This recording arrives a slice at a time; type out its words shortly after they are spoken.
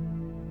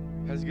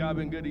Has God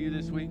been good to you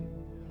this week?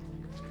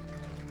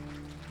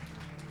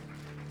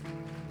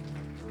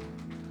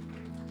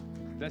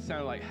 That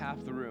sounded like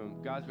half the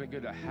room. God's been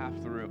good to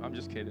half the room. I'm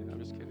just kidding.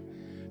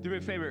 Do me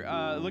a favor.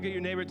 Look at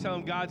your neighbor. Tell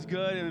him God's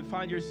good and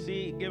find your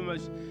seat. Give him a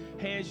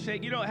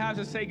handshake. You don't have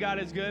to say God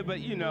is good, but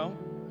you know.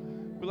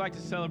 We like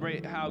to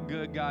celebrate how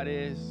good God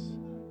is.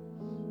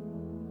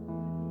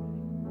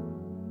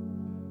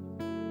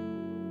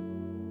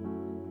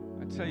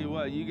 I tell you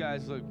what, you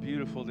guys look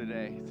beautiful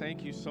today.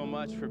 Thank you so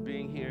much for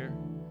being here.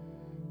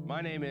 My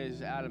name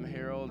is Adam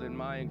Harold, and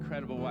my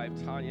incredible wife,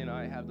 Tanya, and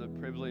I have the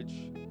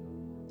privilege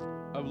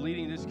of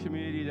leading this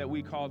community that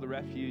we call The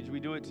Refuge. We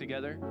do it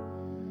together,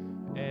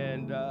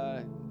 and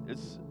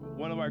it's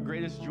one of our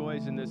greatest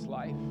joys in this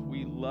life.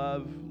 We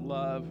love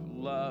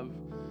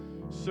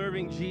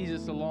serving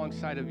Jesus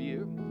alongside of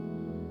you.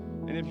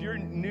 And if you're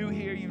new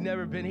here, you've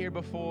never been here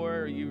before,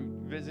 or you're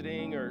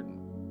visiting, or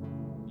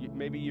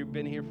maybe you've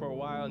been here for a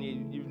while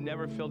and you've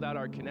never filled out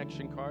our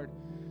connection card,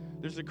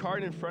 there's a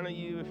card in front of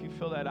you. If you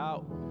fill that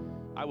out,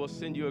 I will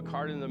send you a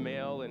card in the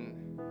mail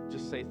and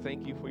just say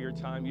thank you for your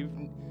time.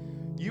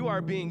 You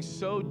are being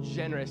so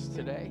generous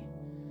today.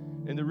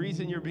 And the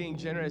reason you're being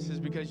generous is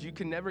because you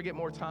can never get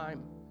more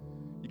time.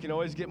 You can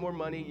always get more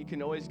money. You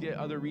can always get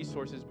other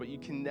resources, but you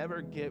can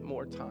never get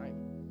more time.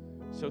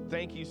 So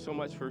thank you so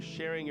much for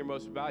sharing your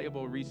most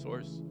valuable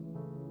resource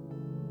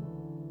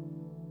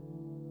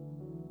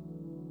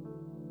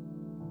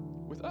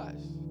with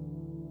us.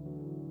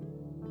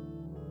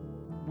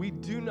 We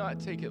do not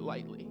take it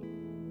lightly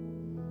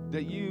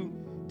that you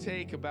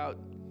take about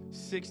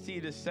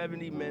 60 to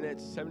 70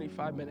 minutes,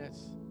 75 minutes,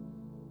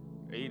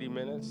 80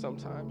 minutes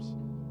sometimes,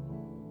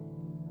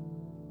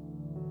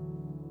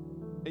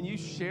 and you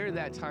share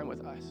that time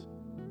with us.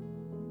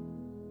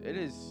 It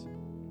is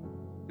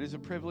a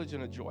privilege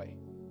and a joy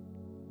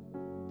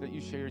that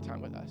you share your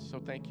time with us. So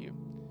thank you.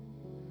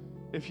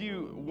 If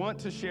you want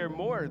to share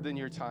more than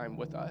your time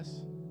with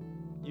us,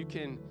 you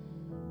can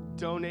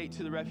donate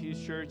to the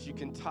Refuge Church. You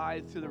can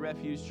tithe to the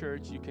Refuge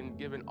Church. You can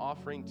give an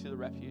offering to the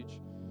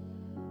Refuge.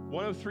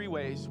 One of three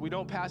ways. We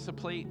don't pass a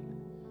plate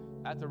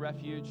at the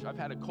Refuge. I've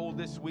had a cold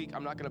this week.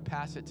 I'm not going to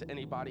pass it to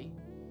anybody.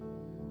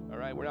 All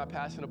right? We're not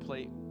passing a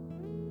plate.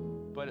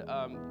 But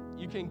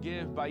you can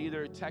give by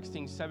either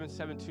texting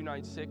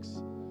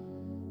 77296.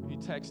 If you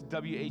text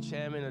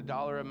WHM in a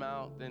dollar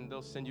amount, then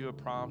they'll send you a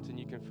prompt and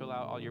you can fill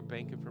out all your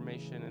bank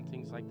information and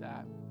things like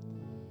that.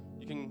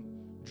 You can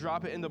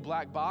drop it in the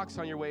black box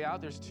on your way out.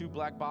 There's 2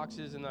 black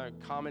boxes in the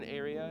common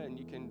area, and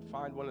you can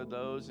find one of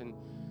those. And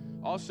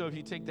also, if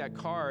you take that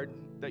card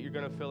that you're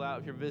going to fill out,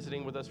 if you're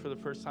visiting with us for the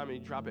first time, and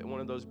you drop it in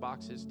one of those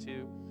boxes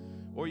too.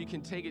 Or you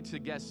can take it to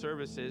guest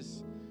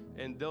services,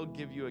 and they'll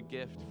give you a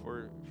gift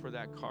for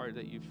that card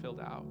that you filled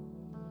out.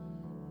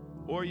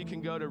 Or you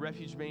can go to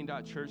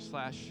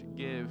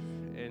refugemain.church/give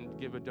and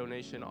give a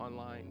donation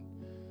online.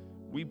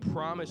 We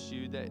promise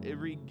you that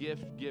every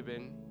gift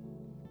given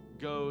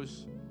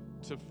goes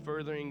to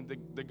furthering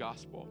the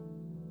gospel,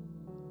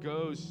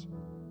 goes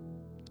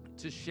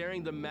to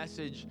sharing the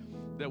message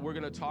that we're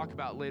going to talk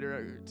about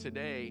later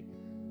today,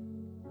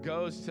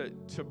 goes to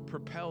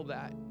propel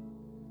that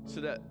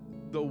so that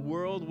the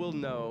world will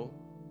know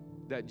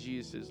that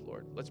Jesus is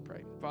Lord. Let's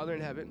pray. Father in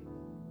heaven,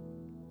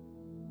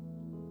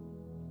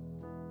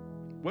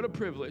 what a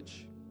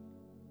privilege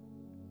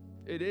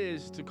it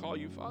is to call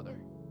you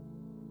Father.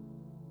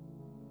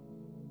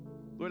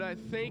 Lord, I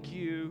thank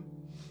you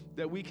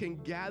that we can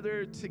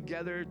gather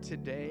together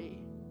today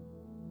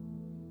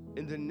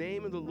in the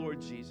name of the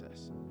Lord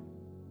Jesus,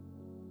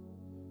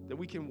 that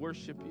we can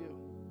worship you,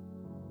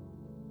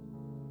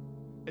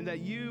 and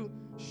that you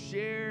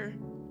share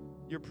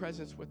your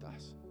presence with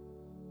us.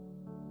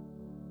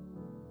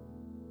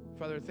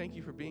 Father, thank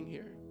you for being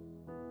here.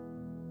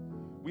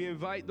 We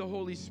invite the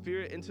Holy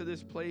Spirit into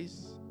this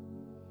place,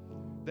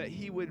 that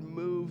he would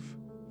move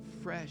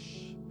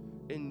fresh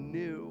and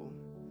new,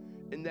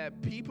 and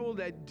that people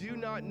that do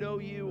not know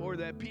you, or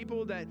that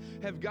people that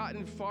have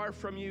gotten far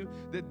from you,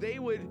 that they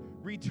would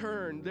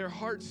return their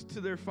hearts to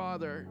their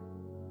Father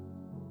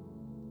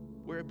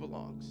where it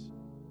belongs.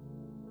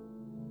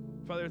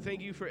 Father, thank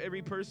you for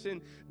every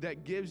person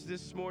that gives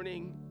this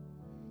morning.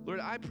 Lord,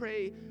 I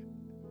pray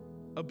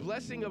a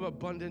blessing of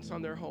abundance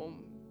on their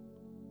home.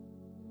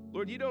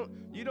 Lord, you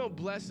don't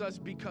bless us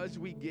because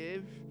we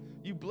give.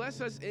 You bless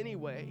us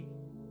anyway.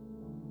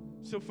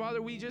 So,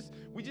 Father, we just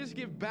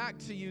give back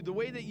to you the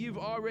way that you've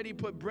already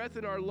put breath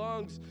in our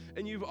lungs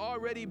and you've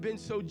already been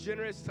so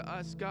generous to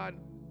us, God.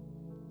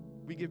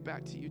 We give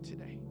back to you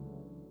today.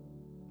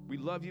 We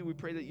love you. We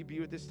pray that you be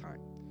with this time.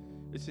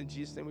 It's in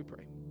Jesus' name we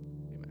pray.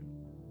 Amen.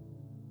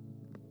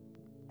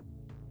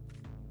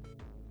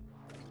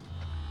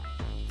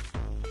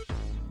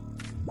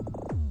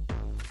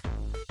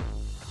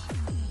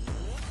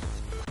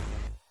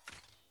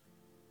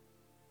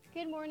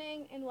 Good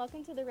morning and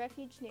welcome to the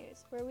Refuge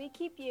News, where we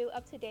keep you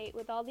up to date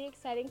with all the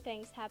exciting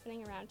things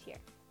happening around here.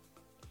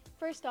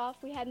 First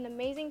off, we had an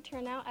amazing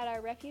turnout at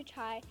our Refuge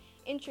High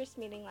interest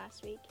meeting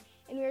last week,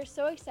 and we are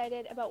so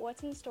excited about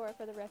what's in store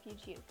for the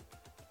Refuge youth.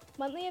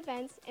 Monthly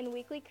events and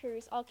weekly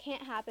crews all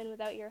can't happen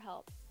without your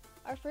help.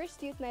 Our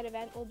first youth night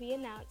event will be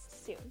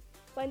announced soon,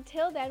 but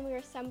until then we are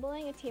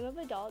assembling a team of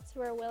adults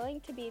who are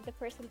willing to be the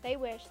person they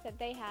wish that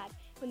they had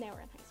when they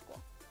were in high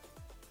school.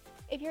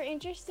 If you're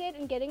interested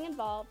in getting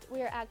involved,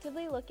 we are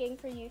actively looking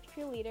for youth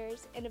crew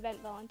leaders and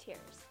event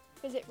volunteers.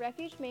 Visit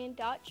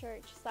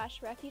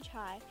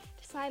refugemain.church/refugehigh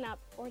to sign up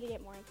or to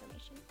get more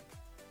information.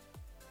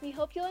 We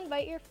hope you'll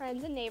invite your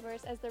friends and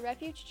neighbors as the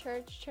Refuge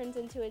Church turns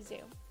into a zoo.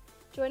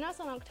 Join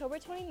us on October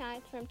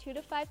 29th from 2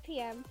 to 5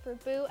 p.m. for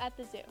Boo at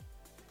the Zoo.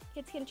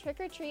 Kids can trick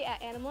or treat at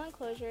animal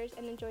enclosures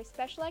and enjoy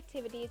special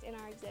activities in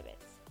our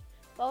exhibits.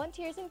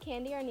 Volunteers and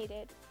candy are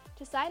needed.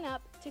 To sign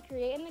up to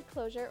create an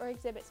enclosure or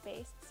exhibit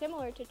space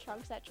similar to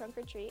Trunks at Trunk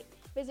or Treat,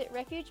 visit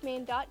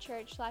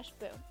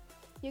refugemain.church/boo.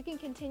 You can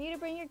continue to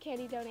bring your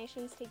candy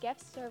donations to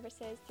guest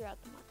services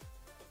throughout the month.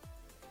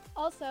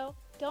 Also,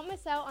 don't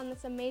miss out on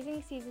this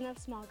amazing season of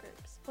small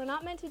groups. We're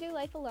not meant to do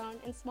life alone,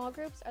 and small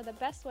groups are the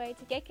best way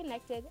to get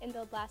connected and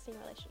build lasting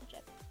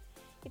relationships.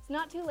 It's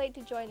not too late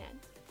to join in.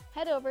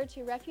 Head over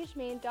to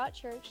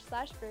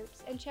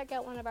refugemain.church/groups and check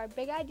out one of our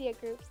big idea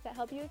groups that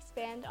help you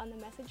expand on the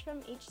message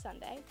from each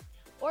Sunday,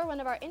 or one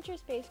of our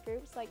interest-based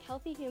groups like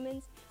Healthy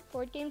Humans,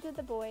 Board Games with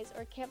the Boys,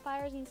 or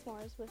Campfires and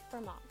S'mores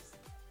for Moms.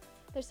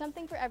 There's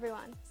something for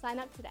everyone. Sign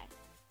up today.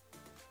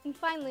 And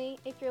finally,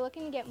 if you're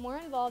looking to get more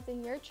involved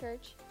in your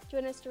church,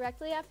 join us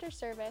directly after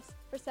service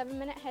for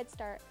 7-Minute Head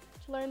Start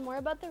to learn more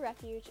about the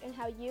Refuge and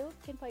how you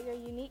can put your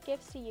unique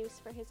gifts to use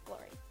for His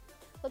glory.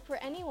 Look for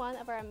any one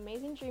of our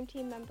amazing Dream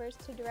Team members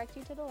to direct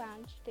you to the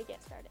lounge to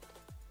get started.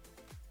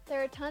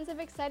 There are tons of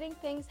exciting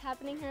things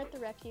happening here at the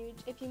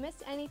Refuge. If you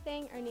missed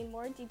anything or need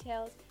more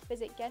details,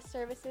 visit guest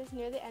services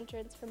near the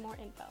entrance for more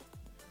info.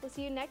 We'll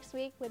see you next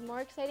week with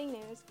more exciting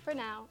news. For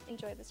now,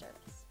 enjoy the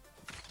service.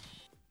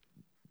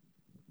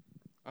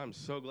 I'm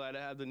so glad to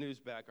have the news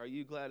back. Are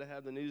you glad to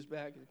have the news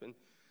back? It's been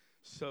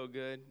so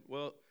good.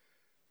 Well,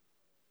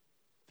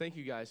 thank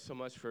you guys so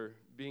much for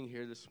being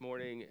here this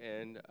morning,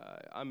 and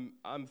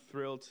I'm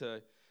thrilled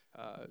to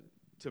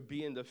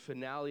be in the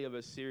finale of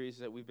a series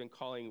that we've been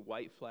calling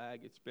White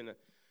Flag. It's been a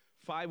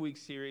 5-week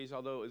series,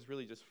 although it was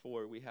really just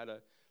 4. We had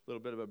a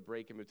little bit of a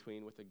break in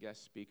between with a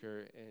guest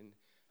speaker, and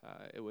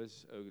it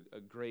was a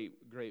great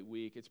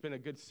week. It's been a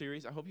good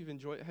series. I hope you've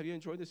enjoyed. Have you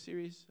enjoyed this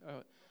series?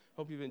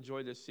 Hope you've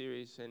enjoyed this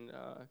series, and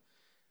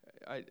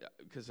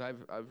because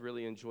I've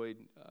really enjoyed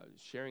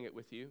sharing it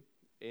with you,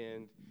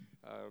 and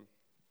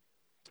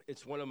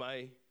it's one of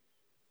my,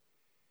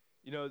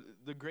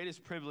 the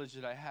greatest privilege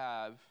that I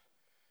have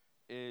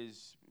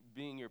is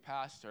being your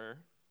pastor,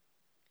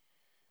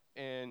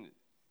 and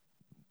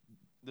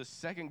the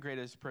second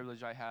greatest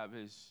privilege I have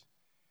is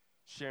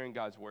sharing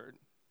God's word.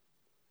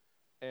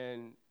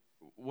 And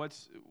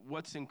what's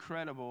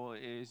incredible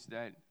is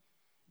that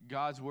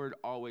God's word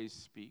always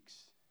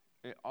speaks.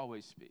 It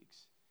always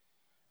speaks.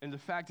 And the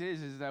fact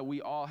is that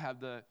we all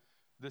have the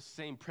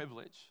same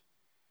privilege,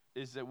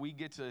 is that we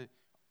get to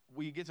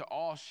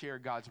all share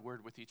God's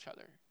word with each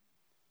other.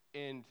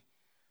 And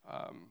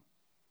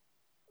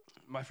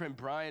my friend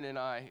Brian and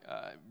I,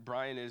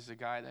 Brian is a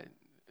guy that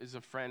is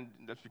a friend,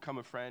 that's become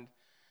a friend,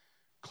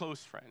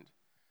 close friend.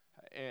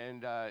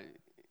 And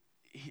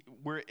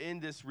we're in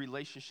this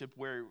relationship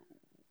where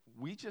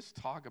we just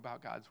talk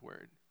about God's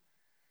word.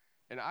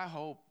 And I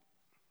hope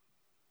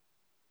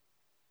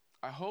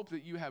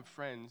that you have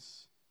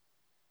friends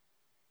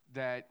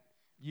that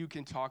you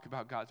can talk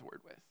about God's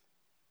word with.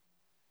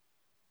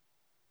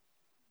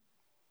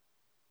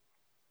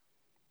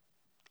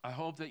 I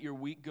hope that your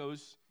week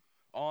goes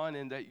on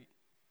and that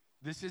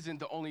this isn't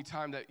the only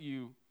time that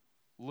you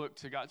look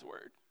to God's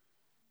word.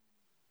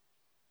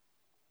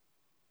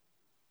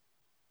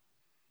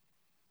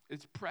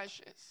 It's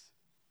precious.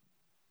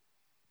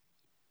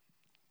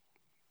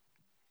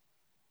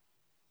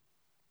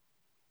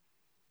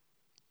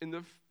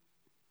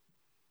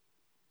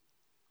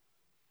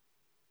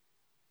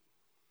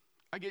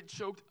 I get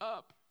choked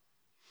up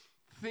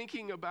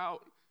thinking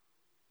about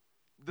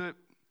the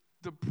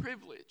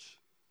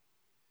privilege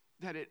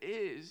that it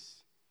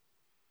is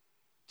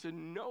to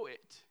know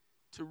it,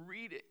 to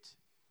read it,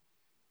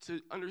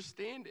 to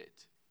understand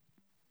it,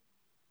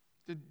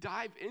 to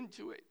dive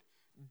into it,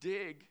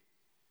 dig.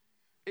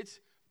 It's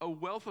a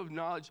wealth of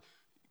knowledge.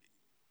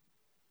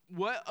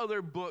 What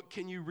other book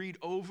can you read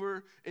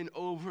over and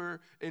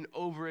over and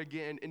over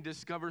again and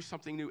discover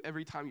something new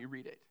every time you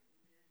read it?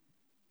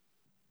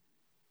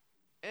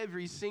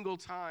 Every single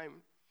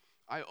time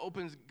I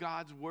open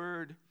God's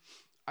word,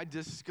 I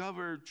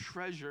discover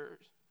treasures.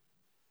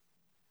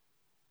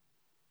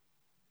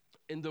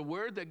 And the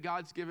word that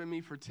God's given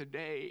me for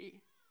today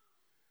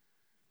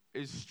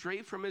is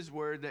straight from his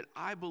word that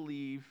I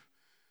believe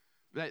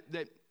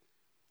that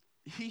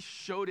he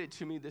showed it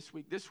to me this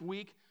week. This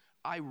week,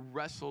 I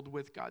wrestled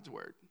with God's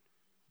word.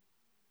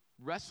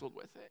 Wrestled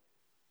with it.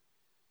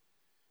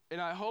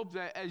 And I hope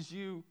that as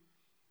you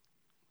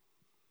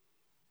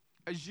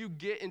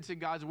get into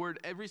God's word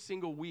every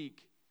single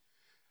week,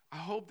 I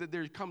hope that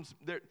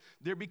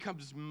there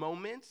becomes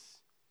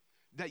moments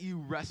that you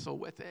wrestle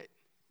with it.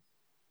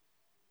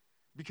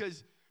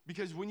 Because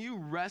Because when you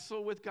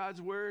wrestle with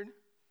God's word,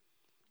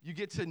 you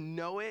get to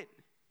know it.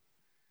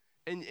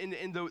 And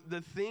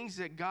the things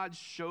that God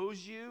shows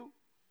you,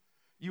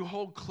 you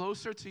hold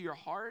closer to your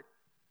heart.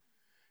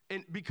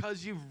 And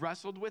because you've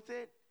wrestled with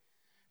it.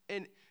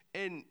 And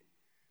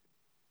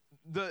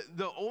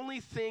the only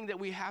thing that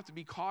we have to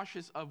be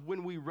cautious of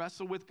when we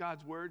wrestle with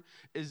God's word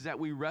is that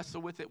we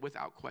wrestle with it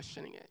without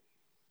questioning it.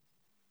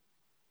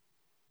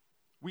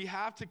 We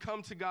have to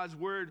come to God's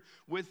word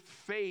with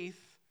faith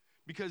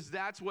because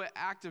that's what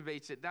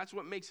activates it. That's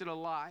what makes it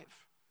alive.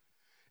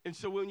 And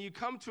so when you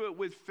come to it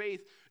with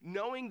faith,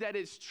 knowing that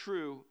it's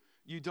true,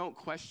 you don't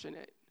question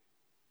it.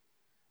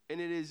 And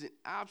it is an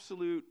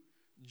absolute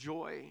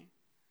joy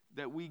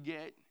that we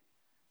get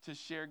to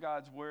share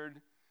God's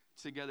word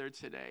together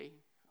today.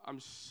 I'm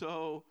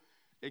so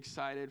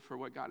excited for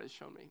what God has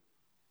shown me.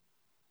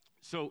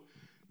 So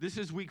this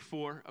is week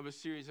 4 of a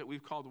series that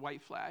we've called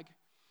White Flag.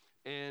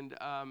 And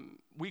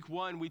week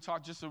 1, we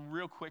talked just a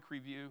real quick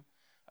review.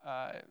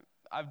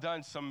 I've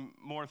done some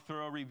more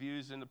thorough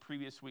reviews in the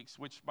previous weeks,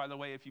 which, by the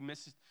way, if you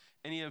missed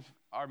any of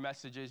our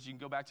messages, you can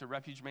go back to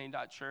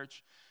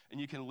refugemain.church,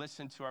 and you can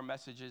listen to our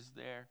messages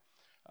there.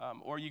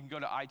 Or you can go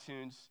to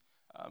iTunes.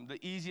 The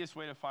easiest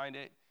way to find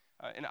it,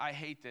 and I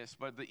hate this,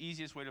 but the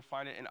easiest way to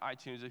find it in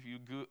iTunes,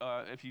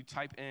 if you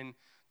type in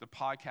the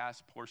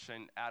podcast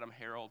portion, Adam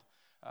Harold,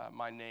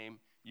 my name,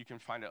 you can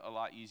find it a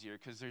lot easier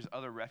because there's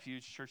other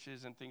refuge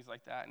churches and things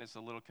like that, and it's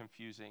a little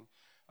confusing.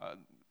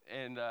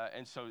 And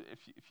so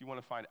if you want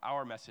to find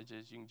our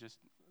messages, you can just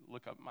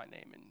look up my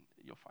name and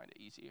you'll find it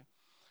easier.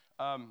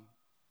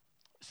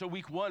 So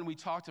week 1, we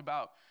talked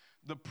about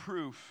the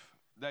proof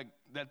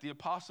that the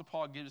Apostle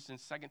Paul gives in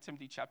 2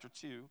 Timothy chapter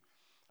 2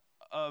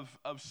 of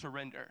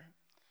surrender.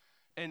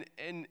 And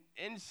in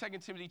 2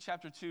 Timothy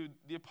chapter 2,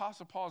 the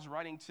Apostle Paul is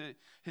writing to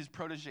his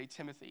protege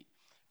Timothy.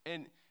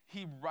 And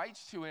he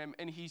writes to him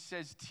and he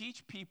says,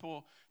 teach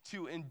people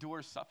to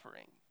endure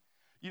suffering.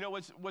 You know,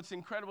 what's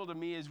incredible to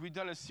me is we've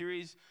done a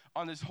series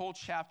on this whole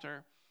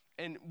chapter,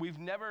 and we've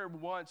never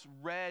once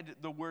read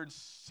the word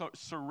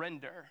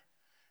surrender.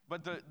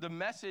 But the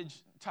message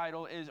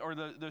title is, or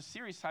the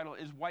series title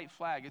is White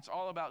Flag. It's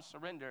all about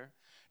surrender.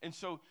 And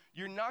so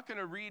you're not going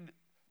to read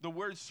the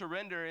word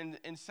surrender in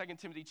 2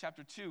 Timothy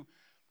chapter 2.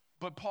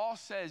 But Paul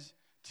says,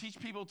 teach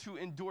people to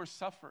endure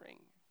suffering.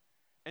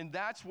 And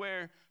that's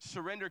where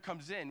surrender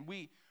comes in.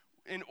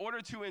 In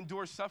order to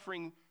endure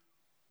suffering,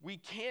 we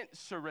can't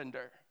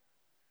surrender.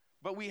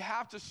 But we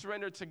have to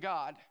surrender to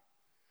God.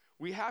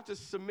 We have to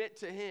submit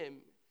to him.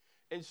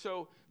 And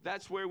so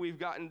that's where we've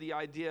gotten the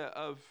idea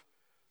of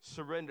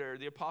surrender.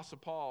 The Apostle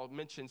Paul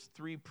mentions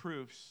 3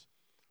 proofs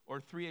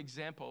or 3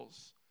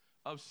 examples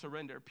of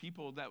surrender.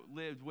 People that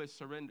lived with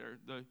surrender,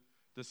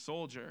 the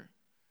soldier,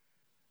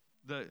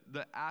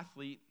 the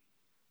athlete,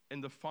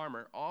 and the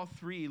farmer. All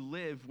 3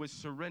 live with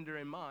surrender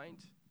in mind.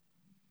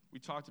 We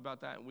talked about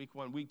that in week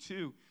 1. Week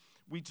 2,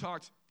 we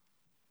talked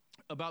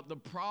about the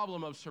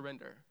problem of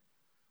surrender.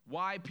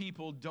 Why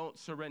people don't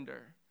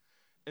surrender.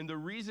 And the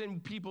reason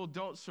people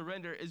don't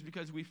surrender is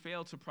because we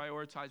fail to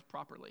prioritize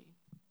properly.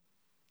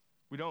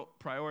 We don't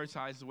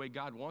prioritize the way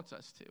God wants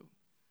us to.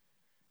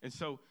 And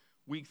so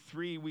week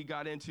 3, we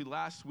got into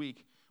last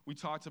week, we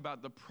talked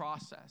about the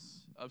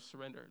process of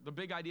surrender. The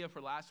big idea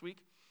for last week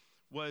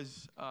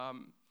was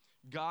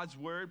God's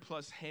word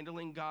plus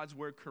handling God's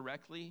word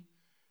correctly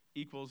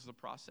equals the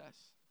process.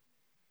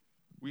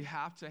 We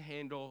have to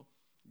handle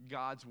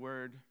God's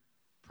word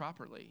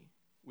properly.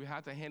 We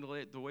have to handle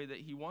it the way that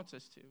he wants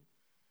us to.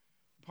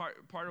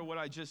 Part of what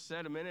I just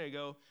said a minute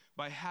ago,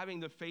 by having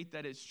the faith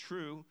that it's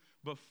true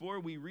before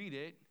we read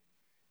it,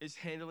 is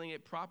handling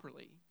it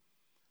properly.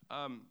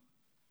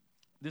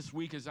 This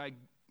week, as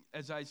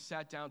I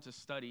sat down to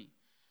study,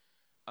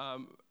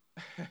 I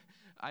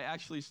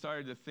actually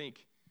started to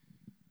think,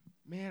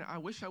 man, I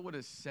wish I would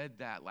have said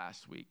that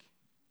last week.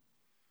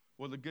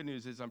 Well, the good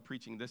news is I'm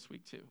preaching this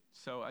week too,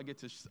 so I get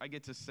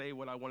to say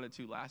what I wanted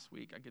to last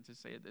week. I get to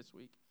say it this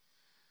week,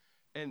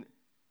 and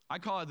I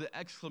call it the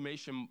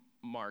exclamation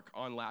mark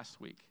on last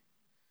week.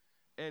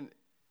 And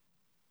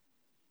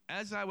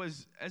as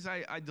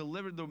I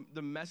delivered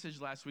the message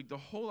last week, the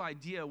whole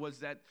idea was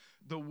that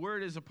the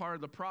word is a part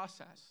of the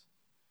process.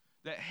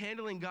 That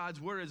handling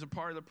God's word is a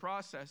part of the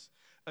process.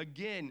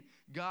 Again,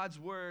 God's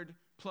word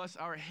plus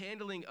our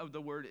handling of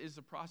the word is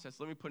the process.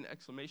 Let me put an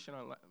exclamation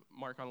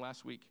mark on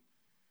last week.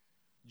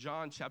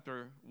 John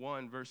chapter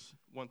 1, verse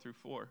 1 through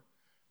 4.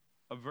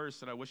 A verse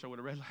that I wish I would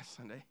have read last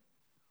Sunday.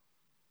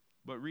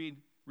 But read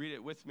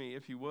it with me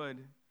if you would.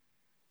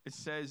 It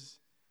says,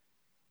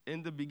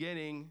 in the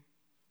beginning,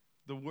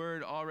 the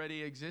Word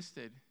already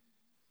existed.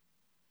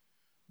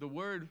 The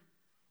Word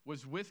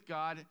was with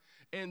God,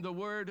 and the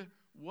Word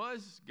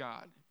was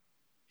God.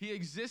 He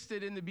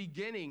existed in the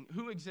beginning.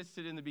 Who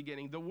existed in the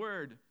beginning? The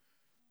Word.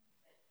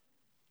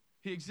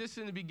 He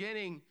existed in the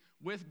beginning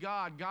with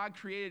God. God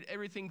created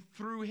everything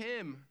through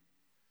him.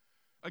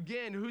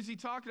 Again, who's he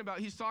talking about?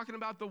 He's talking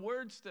about the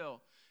Word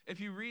still. If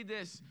you read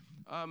this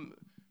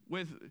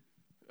with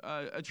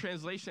a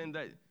translation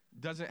that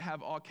doesn't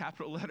have all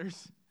capital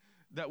letters,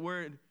 that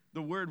word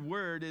The word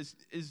word is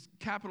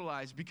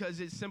capitalized because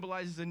it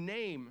symbolizes a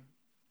name.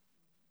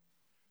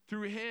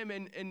 Through him,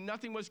 and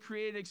nothing was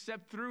created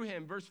except through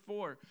him. Verse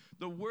 4,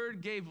 the word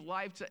gave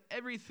life to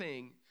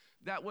everything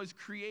that was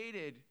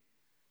created,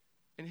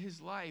 and his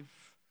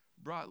life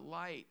brought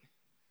light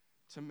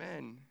to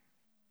men.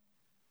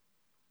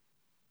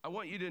 I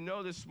want you to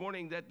know this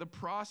morning that the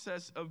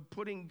process of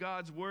putting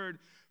God's word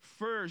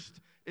first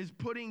is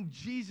putting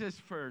Jesus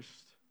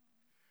first.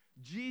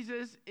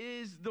 Jesus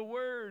is the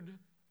word.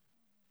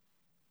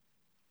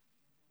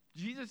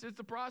 Jesus is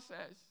the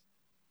process.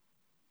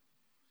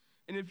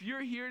 And if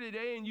you're here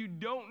today and you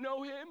don't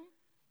know him,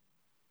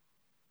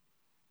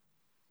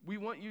 we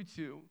want you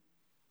to.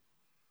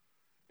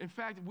 In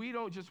fact, we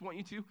don't just want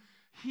you to,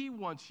 he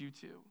wants you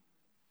to.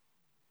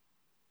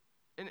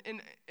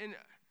 And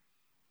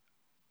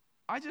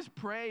I just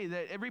pray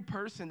that every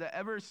person that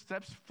ever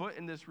steps foot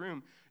in this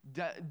room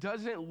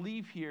doesn't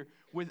leave here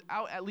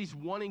without at least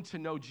wanting to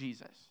know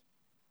Jesus.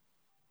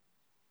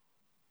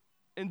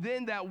 And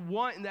then that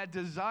want and that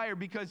desire,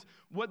 because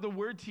what the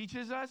word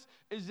teaches us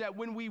is that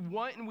when we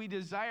want and we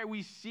desire,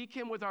 we seek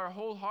him with our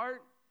whole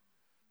heart,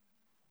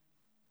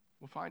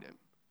 we'll find him.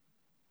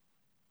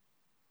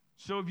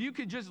 So if you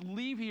could just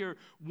leave here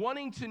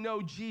wanting to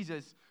know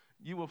Jesus,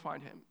 you will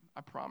find him.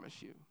 I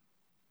promise you.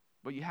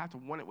 But you have to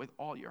want it with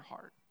all your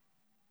heart.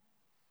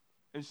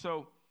 And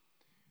so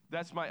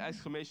that's my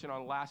exclamation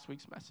on last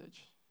week's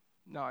message.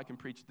 Now I can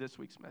preach this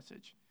week's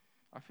message.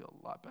 I feel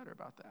a lot better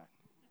about that.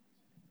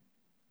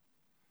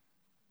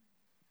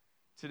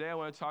 Today I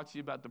want to talk to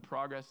you about the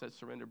progress that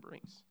surrender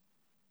brings.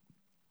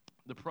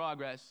 The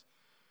progress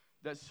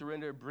that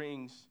surrender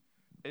brings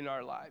in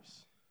our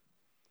lives.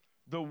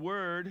 The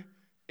word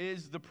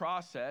is the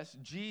process.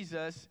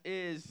 Jesus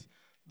is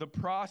the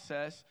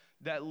process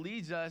that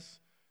leads us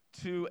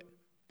to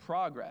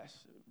progress.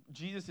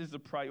 Jesus is the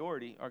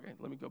priority. Okay,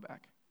 let me go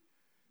back.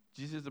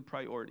 Jesus is the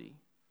priority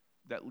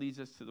that leads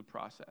us to the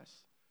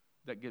process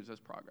that gives us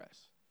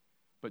progress.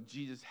 But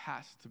Jesus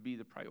has to be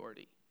the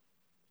priority.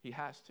 He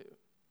has to.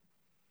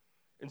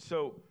 And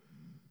so,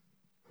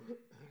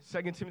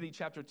 2 Timothy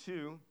chapter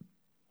 2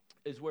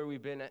 is where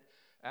we've been at.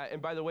 And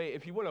by the way,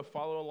 if you want to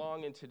follow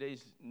along in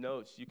today's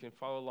notes, you can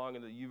follow along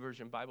in the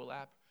YouVersion Bible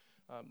app.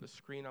 The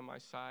screen on my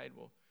side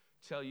will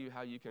tell you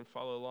how you can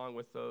follow along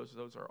with those.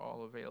 Those are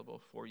all available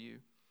for you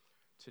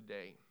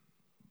today.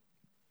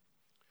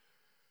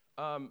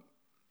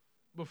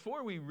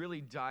 Before we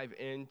really dive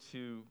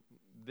into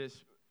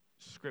this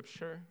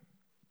scripture,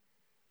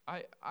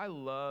 I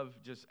love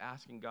just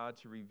asking God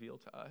to reveal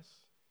to us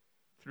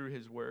through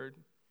his word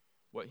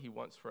what he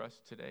wants for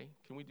us today.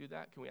 Can we do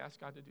that? Can we ask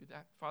God to do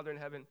that? Father in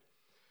heaven,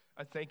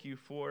 I thank you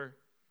for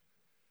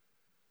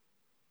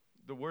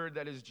the word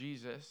that is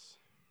Jesus.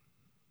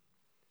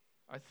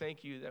 I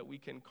thank you that we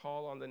can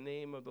call on the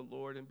name of the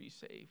Lord and be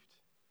saved.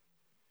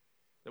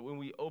 That when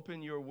we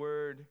open your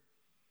word,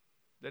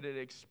 that it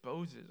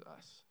exposes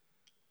us.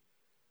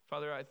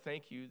 Father, I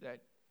thank you that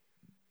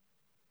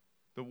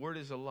the word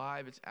is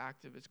alive, it's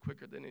active, it's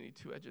quicker than any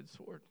two-edged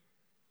sword,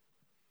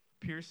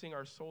 piercing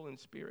our soul and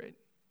spirit.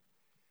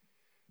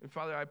 And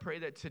Father, I pray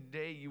that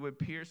today you would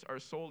pierce our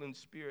soul and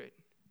spirit,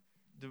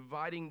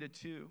 dividing the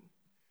two,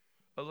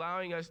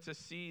 allowing us to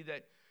see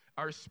that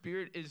our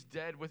spirit is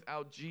dead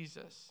without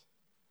Jesus.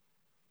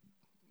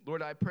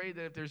 Lord, I pray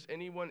that if there's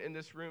anyone in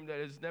this room that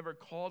has never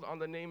called on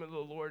the name of the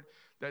Lord,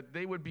 that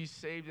they would be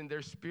saved and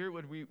their spirit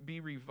would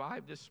be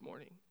revived this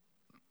morning.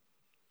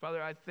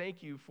 Father, I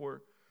thank you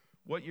for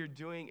what you're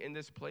doing in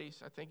this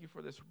place. I thank you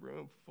for this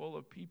room full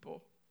of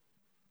people.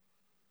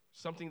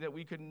 Something that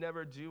we could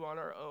never do on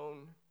our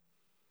own,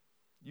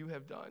 you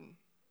have done.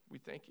 We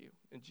thank you.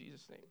 In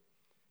Jesus' name,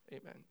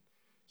 amen.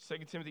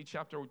 2 Timothy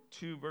chapter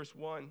 2, verse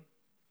 1.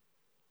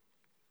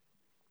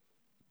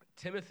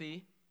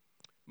 Timothy,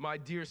 my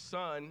dear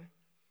son,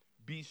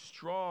 be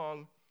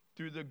strong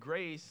through the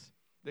grace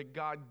that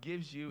God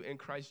gives you in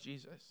Christ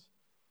Jesus.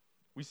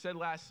 We said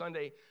last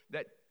Sunday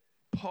that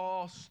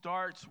Paul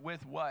starts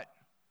with what?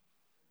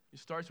 He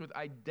starts with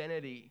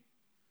identity.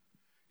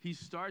 He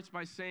starts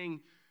by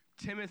saying,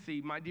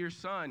 Timothy, my dear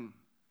son,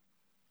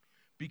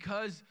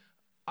 because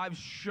I've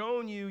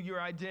shown you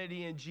your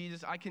identity in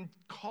Jesus, I can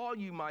call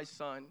you my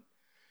son.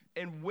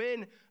 And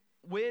when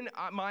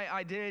my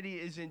identity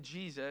is in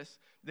Jesus,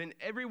 then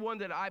everyone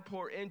that I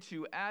pour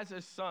into as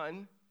a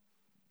son,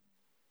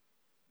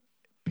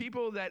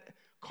 people that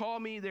call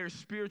me their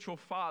spiritual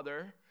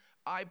father,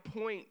 I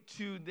point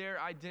to their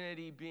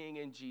identity being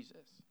in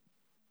Jesus.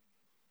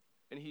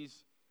 And he's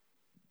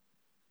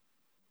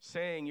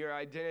saying your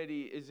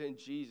identity is in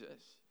Jesus.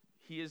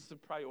 He is the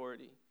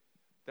priority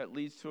that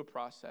leads to a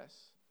process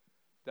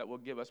that will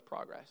give us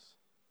progress.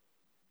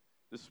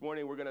 This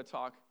morning we're going to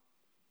talk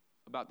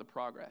about the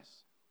progress.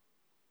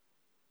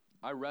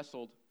 I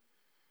wrestled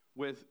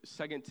with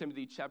 2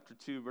 Timothy chapter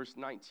 2, verse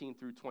 19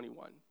 through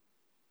 21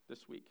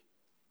 this week.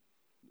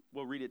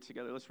 We'll read it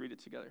together. Let's read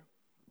it together.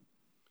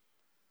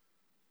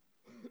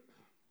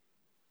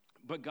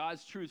 But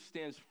God's truth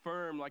stands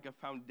firm like a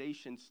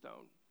foundation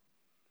stone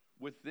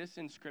with this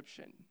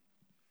inscription: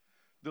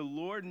 the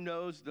Lord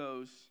knows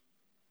those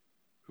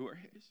who are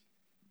his.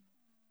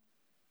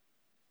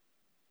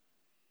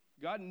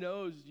 God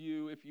knows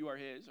you if you are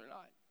his or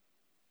not.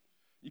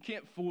 You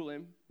can't fool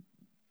him.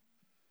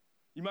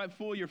 You might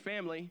fool your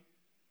family.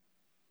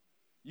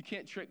 You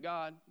can't trick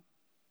God.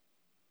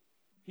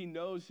 He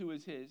knows who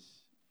is his.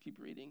 Keep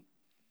reading.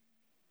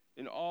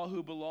 And all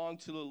who belong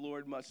to the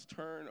Lord must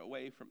turn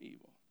away from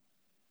evil.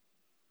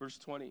 Verse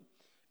 20.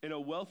 In a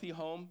wealthy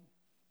home,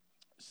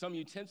 some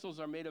utensils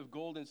are made of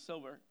gold and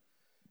silver,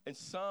 and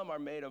some are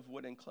made of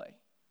wood and clay.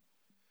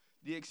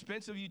 The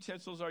expensive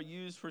utensils are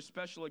used for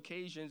special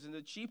occasions, and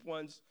the cheap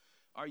ones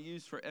are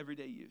used for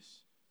everyday use.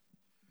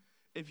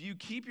 If you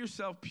keep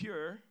yourself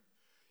pure,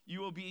 you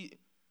will be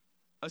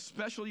a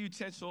special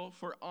utensil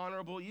for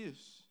honorable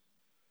use.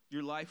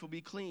 Your life will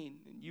be clean,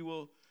 and you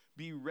will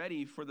be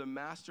ready for the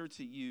master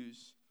to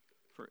use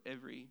for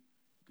every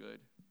good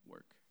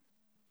work.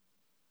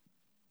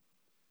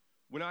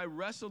 When I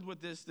wrestled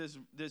with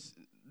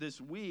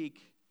this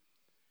week,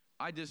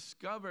 I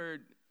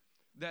discovered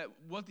that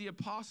what the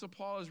Apostle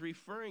Paul is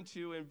referring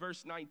to in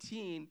verse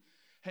 19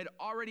 had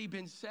already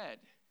been said.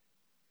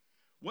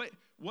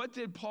 What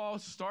did Paul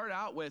start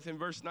out with in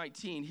verse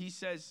 19? He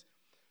says,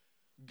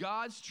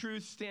 God's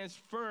truth stands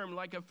firm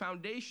like a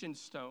foundation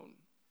stone.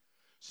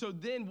 So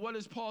then what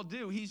does Paul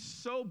do? He's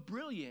so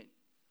brilliant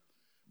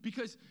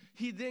because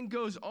he then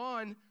goes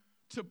on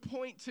to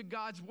point to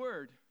God's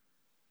word.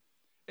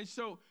 And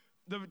so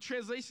the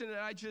translation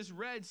that I just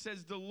read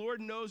says, the Lord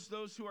knows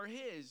those who are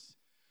his.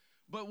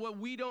 But what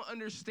we don't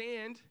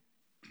understand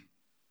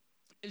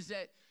is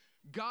that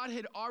God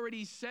had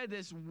already said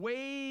this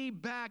way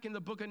back in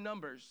the book of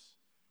Numbers,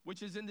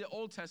 which is in the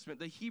Old Testament,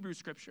 the Hebrew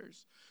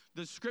scriptures,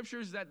 the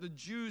scriptures that the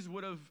Jews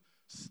would have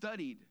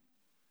studied.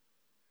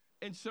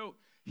 And so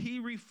he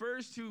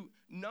refers to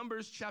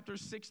Numbers chapter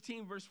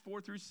 16, verse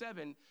 4 through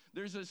 7.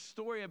 There's a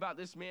story about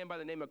this man by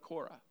the name of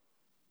Korah.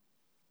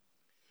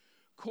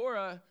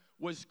 Korah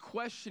was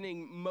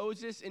questioning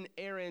Moses and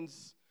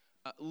Aaron's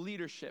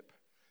leadership.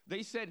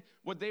 They said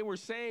what they were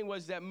saying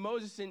was that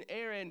Moses and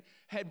Aaron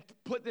had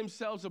put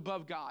themselves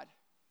above God.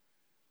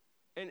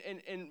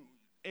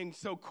 And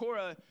so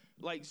Korah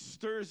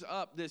stirs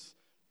up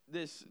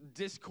this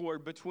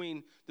discord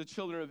between the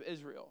children of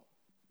Israel.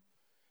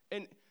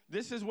 And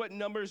this is what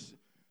Numbers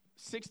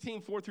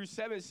 16, 4 through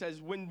 7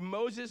 says. When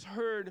Moses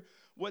heard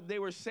what they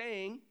were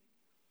saying,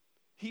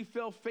 he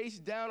fell face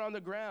down on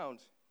the ground.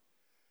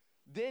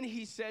 Then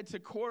he said to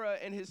Korah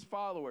and his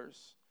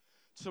followers,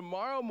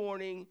 tomorrow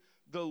morning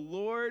the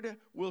Lord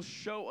will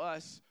show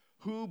us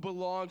who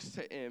belongs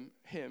to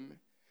him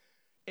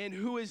and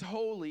who is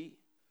holy.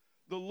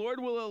 The Lord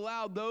will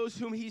allow those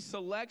whom he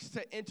selects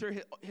to enter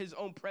his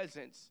own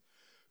presence.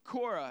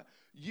 Korah,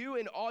 you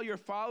and all your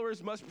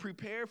followers must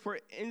prepare for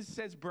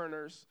incense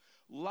burners,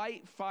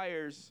 light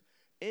fires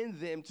in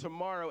them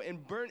tomorrow,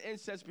 and burn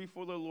incense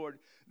before the Lord.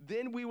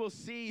 Then we will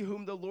see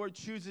whom the Lord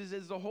chooses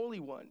as the Holy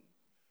One.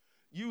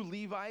 You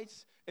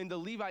Levites, and the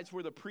Levites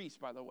were the priests,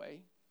 by the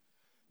way.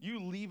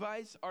 You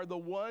Levites are the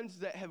ones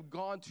that have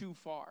gone too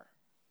far.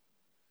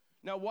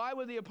 Now, why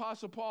would the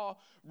Apostle Paul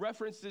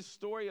reference this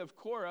story of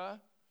Korah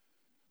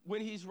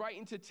when he's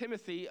writing to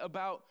Timothy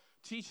about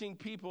teaching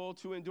people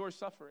to endure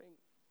suffering?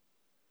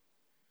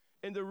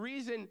 And the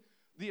reason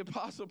the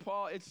Apostle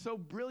Paul, it's so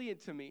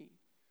brilliant to me,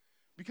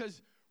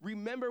 because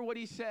remember what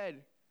he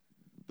said.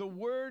 The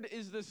word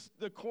is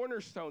the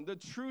cornerstone. The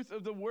truth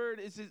of the word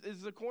is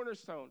the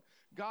cornerstone.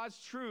 God's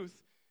truth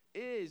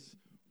is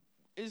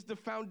the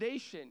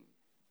foundation.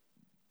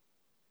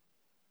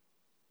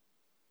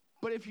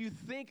 But if you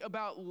think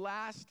about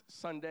last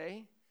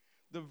Sunday,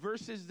 the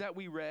verses that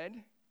we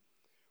read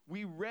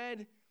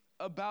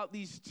about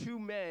these two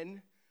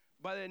men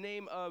by the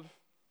name of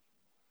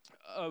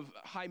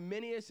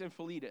Hymenaeus and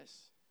Philetus.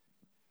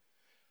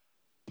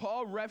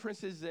 Paul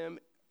references them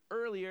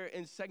earlier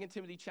in 2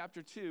 Timothy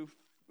chapter 2.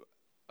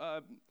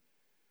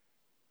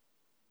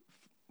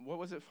 What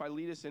was it?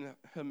 Philetus and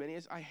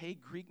Hymenaeus? I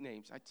hate Greek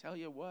names. I tell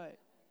you what.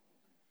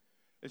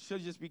 It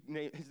should just be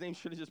his name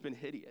should have just been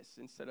Hideous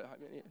instead of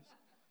Hymenaeus.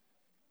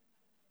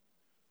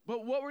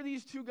 But what were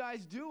these two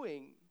guys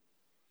doing?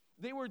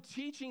 They were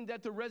teaching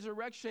that the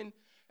resurrection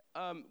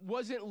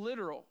wasn't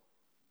literal.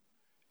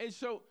 And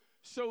so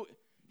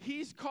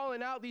he's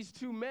calling out these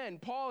two men.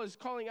 Paul is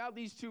calling out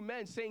these two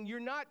men, saying,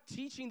 you're not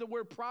teaching the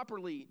word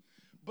properly,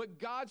 but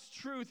God's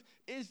truth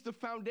is the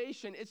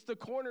foundation. It's the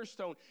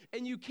cornerstone,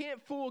 and you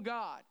can't fool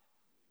God.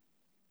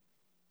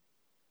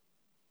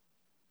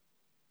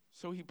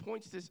 So he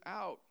points this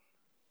out,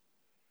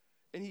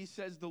 and he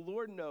says, the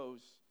Lord knows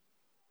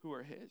who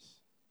are his.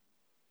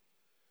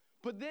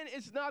 But then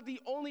it's not the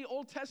only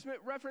Old Testament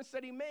reference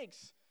that he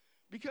makes,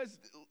 because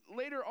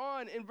later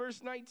on in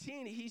verse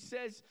 19, he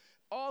says,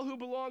 all who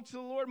belong to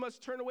the Lord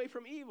must turn away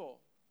from evil.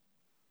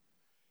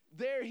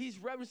 There he's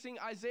referencing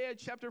Isaiah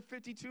chapter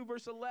 52,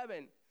 verse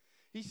 11.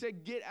 He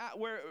said, get out,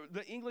 where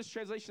the English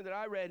translation that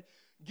I read,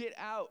 get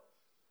out.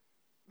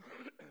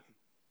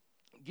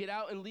 Get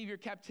out and leave your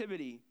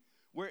captivity,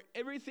 where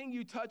everything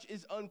you touch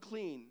is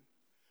unclean,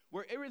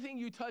 where everything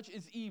you touch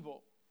is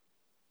evil.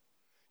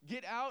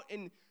 Get out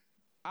and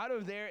out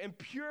of there and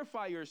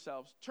purify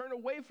yourselves. Turn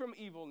away from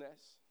evilness.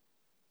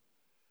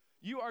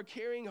 You are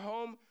carrying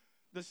home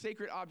the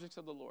sacred objects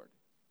of the Lord.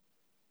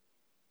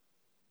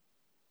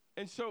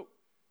 And so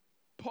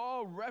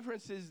Paul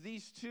references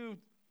these two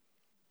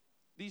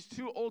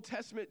Old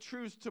Testament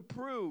truths to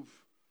prove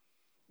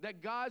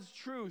that God's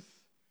truth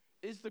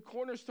is the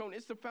cornerstone,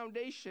 it's the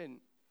foundation.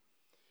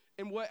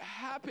 And what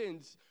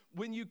happens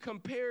when you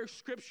compare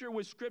Scripture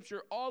with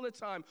Scripture all the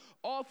time,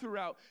 all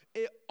throughout,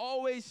 it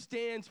always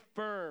stands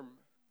firm.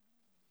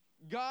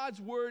 God's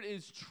word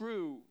is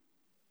true.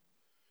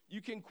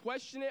 You can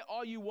question it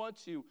all you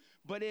want to,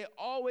 but it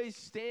always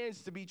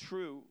stands to be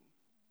true.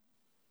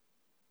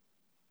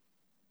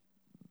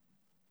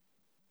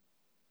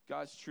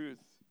 God's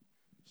truth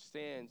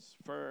stands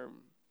firm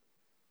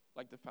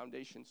like the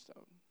foundation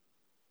stone.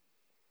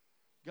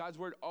 God's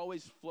word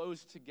always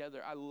flows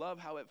together. I love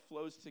how it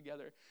flows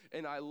together.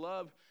 And I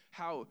love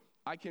how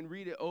I can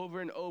read it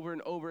over and over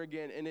and over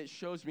again, and it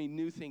shows me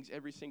new things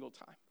every single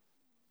time.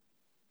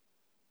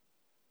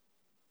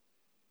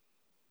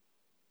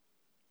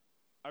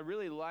 I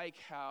really like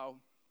how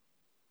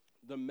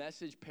the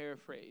Message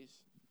paraphrase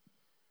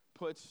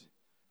puts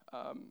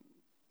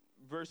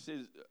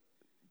verses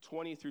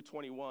 20 through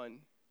 21,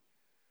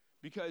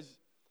 because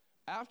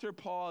after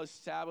Paul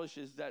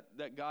establishes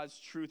that God's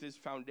truth is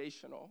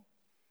foundational,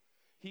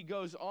 he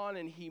goes on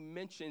and he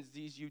mentions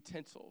these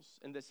utensils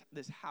in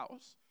this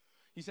house.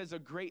 He says a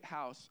great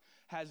house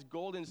has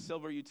gold and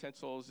silver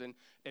utensils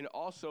and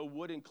also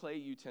wood and clay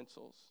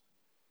utensils.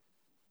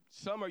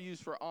 Some are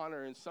used for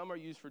honor and some are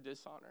used for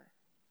dishonor.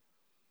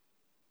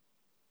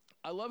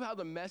 I love how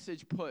the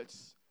Message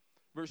puts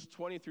verse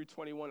 20 through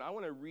 21. I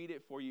want to read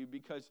it for you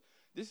because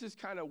this is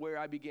kind of where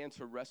I began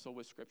to wrestle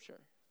with Scripture.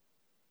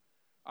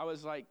 I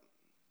was like,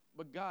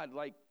 but God,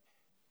 like,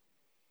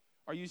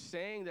 are you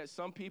saying that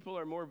some people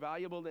are more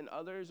valuable than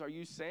others? Are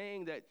you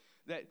saying that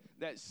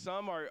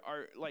some are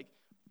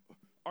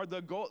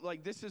the gold?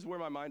 Like, this is where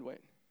my mind went.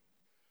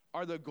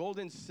 Are the gold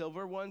and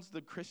silver ones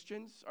the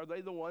Christians? Are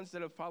they the ones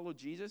that have followed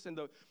Jesus? And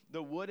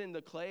the wood and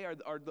the clay,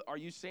 are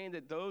you saying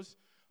that those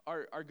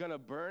are going to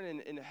burn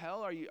in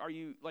hell? Are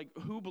you like,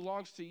 who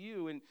belongs to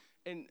you?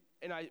 And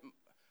I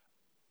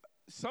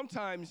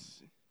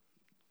sometimes,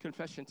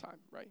 confession time,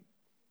 right?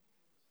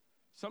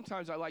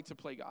 Sometimes I like to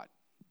play God.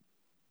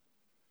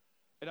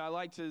 And I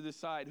like to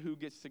decide who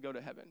gets to go to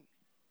heaven.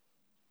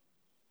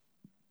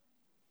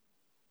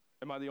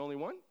 Am I the only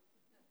one?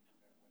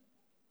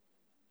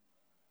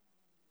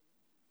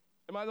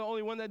 Am I the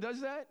only one that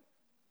does that?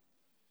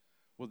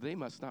 Well, they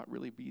must not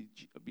really be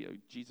a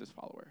Jesus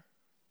follower.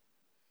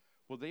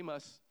 Well, they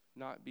must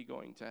not be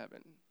going to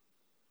heaven.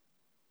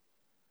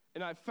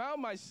 And I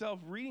found myself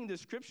reading the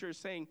Scripture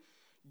saying,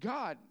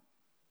 God,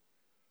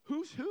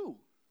 who's who?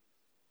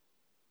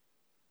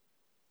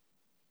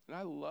 And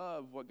I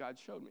love what God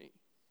showed me.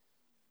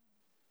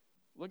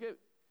 Look at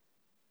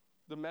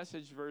the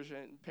Message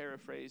version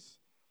paraphrase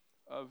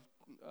of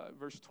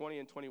verse 20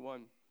 and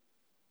 21.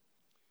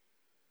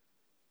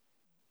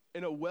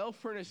 In a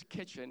well-furnished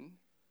kitchen,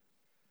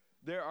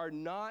 there are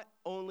not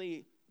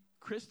only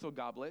crystal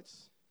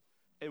goblets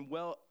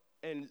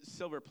and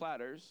silver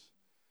platters,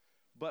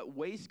 but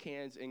waste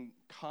cans and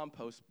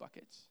compost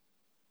buckets.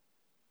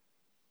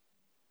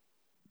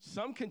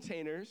 Some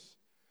containers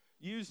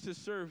used to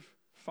serve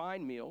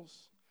fine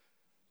meals,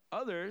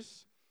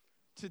 others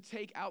to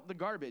take out the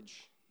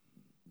garbage.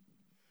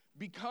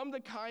 Become the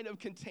kind of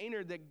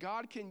container that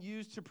God can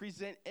use to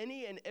present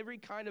any and every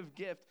kind of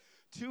gift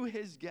to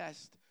his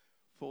guest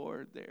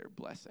for their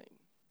blessing.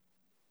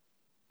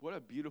 What a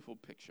beautiful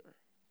picture.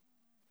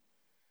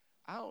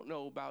 I don't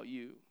know about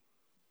you,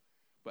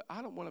 but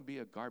I don't want to be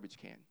a garbage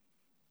can.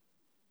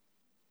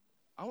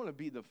 I want to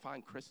be the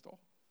fine crystal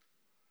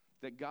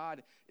that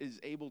God is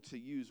able to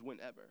use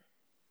whenever.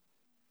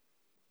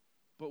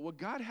 But what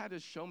God had to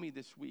show me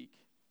this week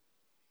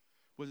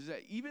was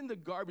that even the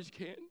garbage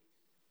can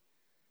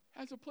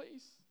has a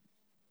place.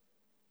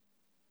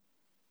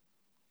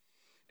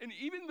 And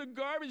even the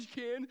garbage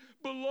can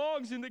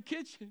belongs in the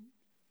kitchen.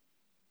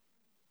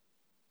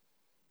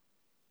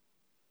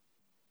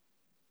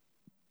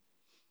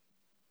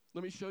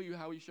 Let me show you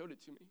how he showed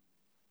it to me.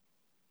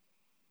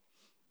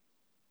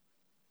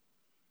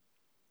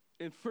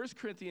 In 1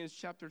 Corinthians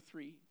chapter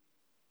 3,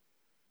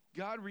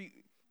 God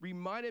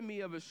reminded me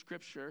of a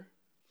scripture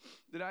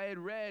that I had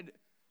read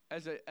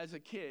as a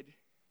kid.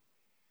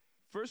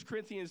 1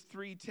 Corinthians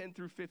 3, 10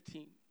 through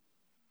 15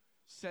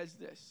 says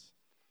this: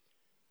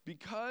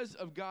 because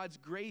of God's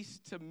grace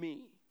to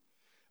me,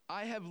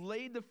 I have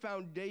laid the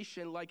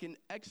foundation like an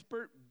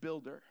expert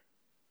builder.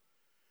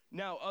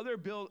 Now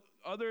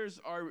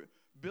others are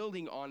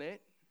building on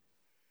it,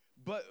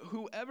 but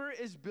whoever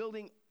is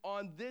building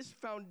on this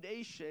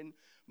foundation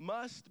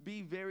must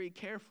be very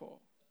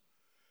careful.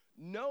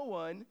 No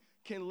one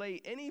can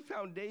lay any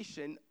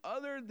foundation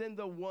other than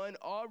the one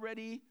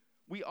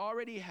we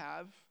already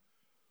have,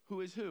 who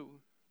is who?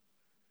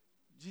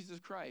 Jesus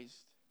Christ.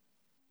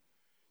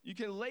 You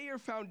can lay your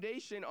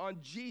foundation on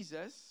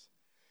Jesus,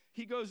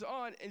 he goes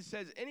on and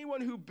says,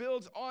 anyone who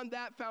builds on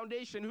that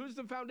foundation, who's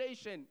the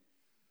foundation?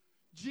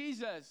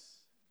 Jesus.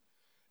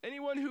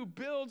 Anyone who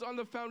builds on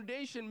the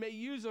foundation may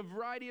use a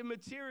variety of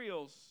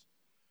materials.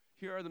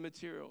 Here are the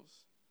materials: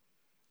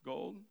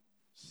 gold,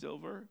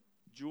 silver,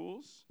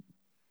 jewels,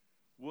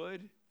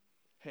 wood,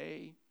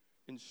 hay,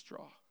 and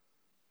straw.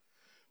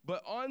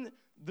 But on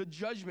the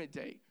judgment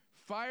day,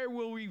 fire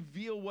will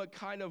reveal what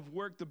kind of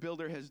work the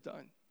builder has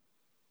done.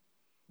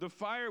 The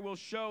fire will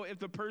show if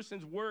the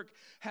person's work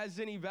has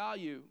any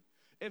value.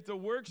 If the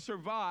work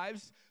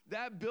survives,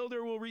 that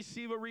builder will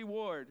receive a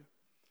reward.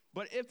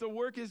 But if the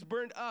work is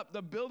burned up,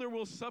 the builder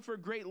will suffer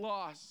great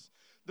loss.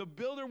 The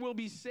builder will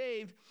be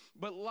saved,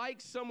 but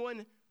like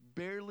someone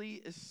barely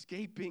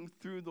escaping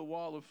through the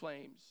wall of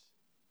flames.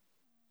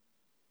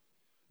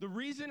 The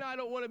reason I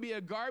don't want to be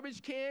a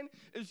garbage can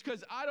is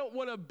because I don't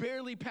want to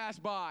barely pass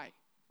by.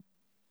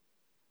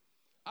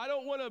 I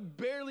don't want to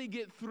barely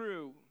get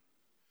through.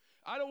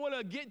 I don't want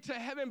to get to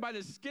heaven by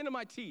the skin of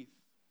my teeth.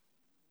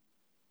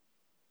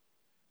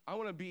 I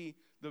want to be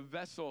the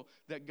vessel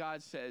that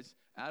God says,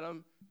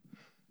 Adam,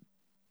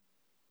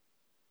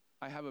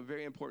 I have a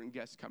very important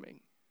guest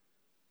coming,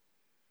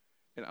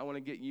 and I want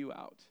to get you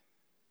out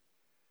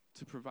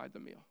to provide the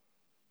meal.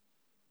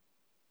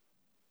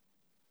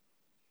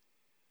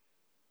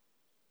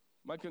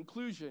 My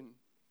conclusion,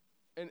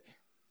 and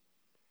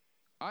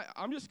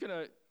I'm just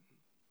gonna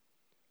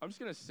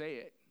say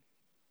it.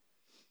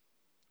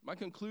 My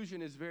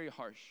conclusion is very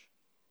harsh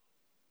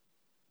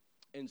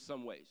in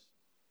some ways,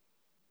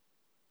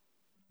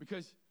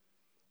 because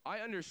I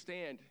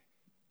understand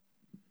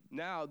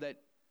now that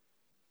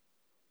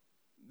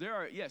there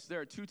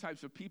are two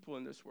types of people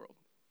in this world.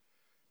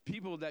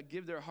 People that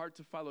give their heart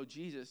to follow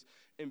Jesus,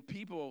 and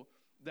people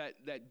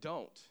that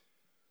don't.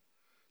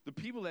 The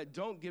people that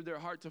don't give their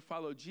heart to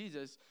follow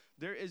Jesus,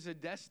 there is a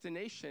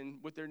destination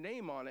with their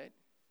name on it,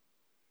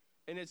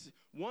 and it's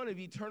one of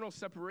eternal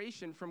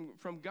separation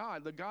from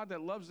God, the God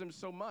that loves them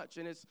so much,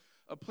 and it's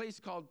a place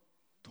called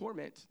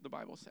torment, the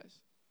Bible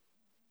says.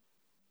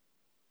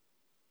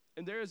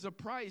 And there is a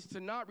price to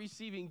not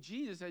receiving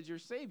Jesus as your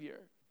Savior.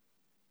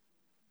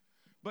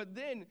 But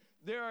then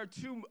there are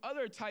two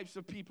other types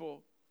of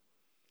people.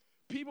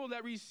 People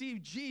that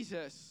receive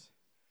Jesus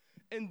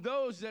and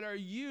those that are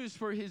used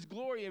for his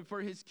glory and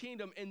for his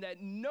kingdom, and that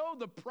know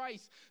the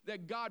price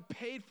that God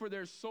paid for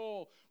their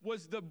soul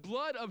was the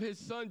blood of his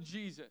son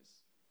Jesus.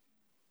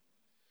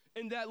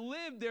 And that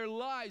live their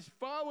lives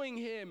following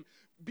him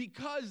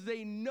because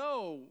they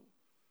know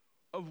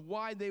of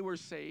why they were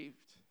saved.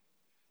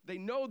 They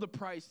know the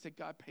price that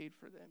God paid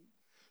for them.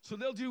 So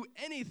they'll do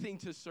anything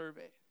to serve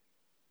it.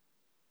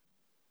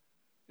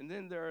 And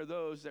then there are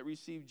those that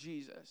receive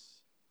Jesus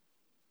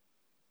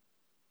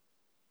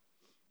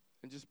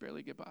and just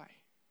barely get by.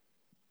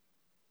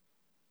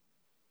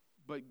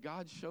 But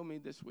God showed me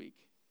this week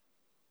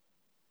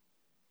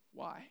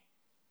why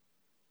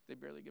they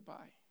barely get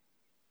by.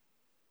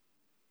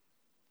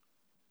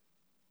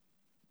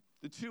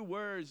 The two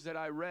words that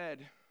I read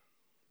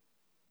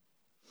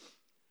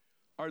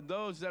are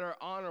those that are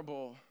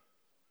honorable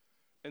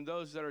and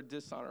those that are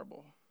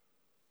dishonorable.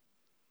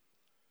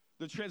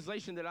 The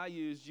translation that I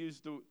used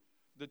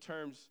the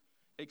terms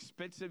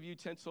expensive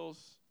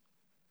utensils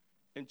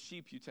and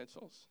cheap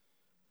utensils.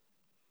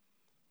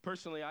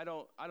 Personally, I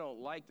don't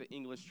like the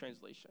English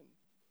translation,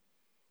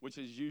 which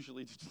is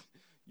usually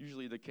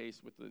the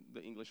case with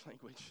the English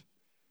language.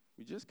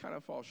 We just kind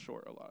of fall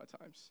short a lot of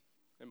times,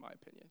 in my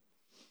opinion.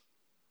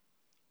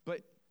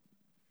 But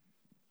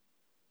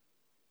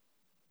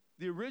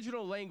the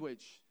original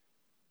language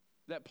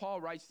that Paul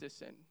writes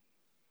this in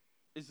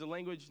is the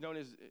language known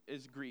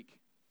as Greek.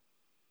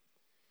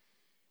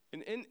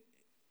 And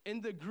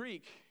in the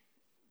Greek,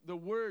 the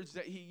words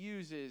that he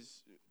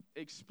uses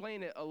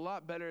explain it a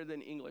lot better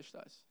than English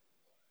does.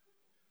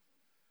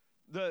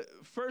 The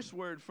first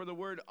word for the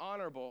word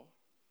honorable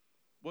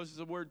was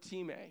the word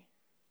time.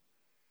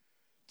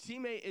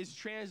 Time is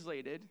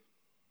translated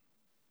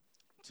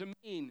to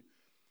mean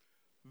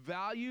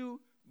value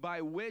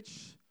by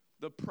which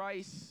the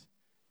price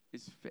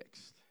is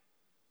fixed.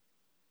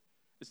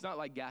 It's not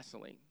like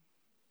gasoline.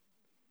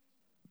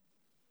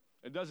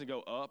 It doesn't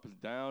go up and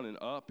down and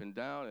up and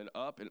down and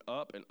up and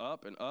up and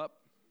up and up.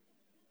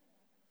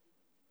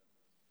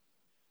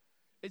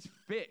 It's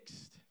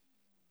fixed.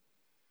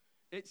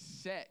 It's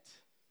set.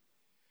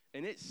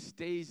 And it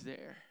stays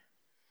there.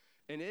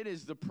 And it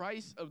is the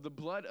price of the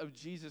blood of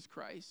Jesus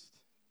Christ.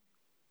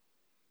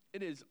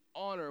 It is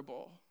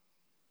honorable.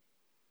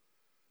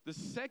 The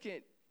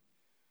second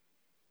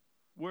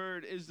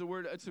word is the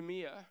word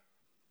atamia.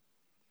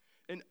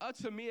 And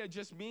atamia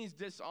just means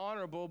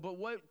dishonorable, but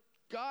what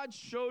God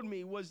showed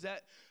me was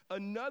that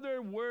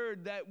another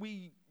word that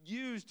we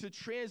use to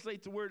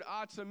translate the word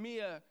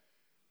atamia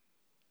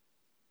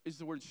is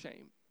the word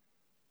shame.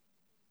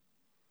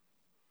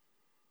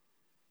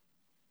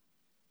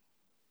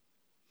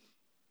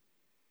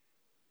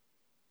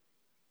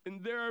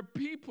 And there are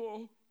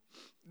people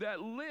that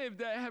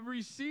have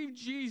received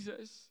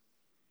Jesus,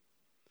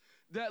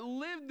 that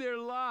live their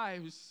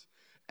lives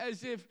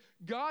as if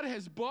God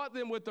has bought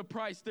them with a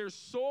price. Their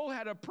soul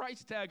had a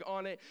price tag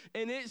on it,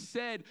 and it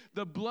said,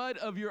 the blood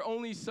of your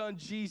only son,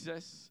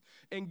 Jesus.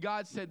 And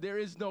God said, there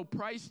is no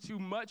price too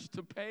much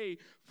to pay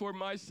for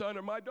my son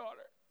or my daughter.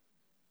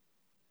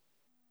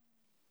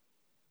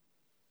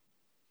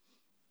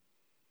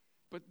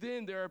 But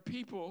then there are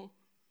people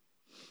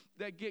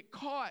that get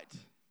caught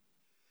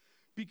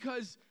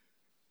because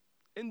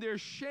in their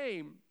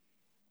shame,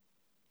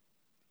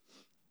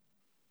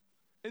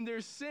 in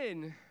their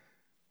sin,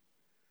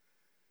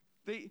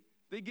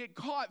 they get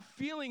caught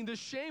feeling the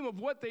shame of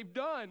what they've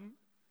done.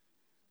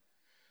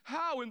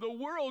 How in the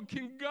world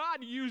can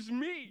God use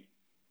me?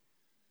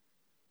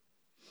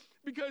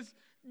 Because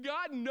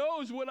God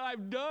knows what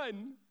I've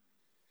done,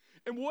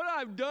 and what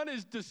I've done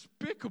is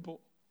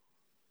despicable.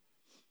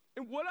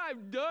 And what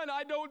I've done,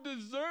 I don't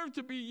deserve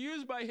to be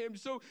used by him,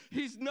 so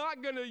he's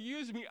not going to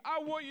use me.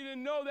 I want you to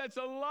know that's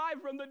a lie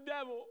from the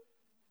devil.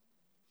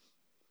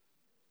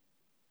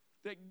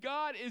 That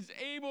God is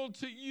able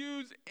to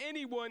use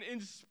anyone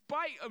in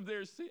spite of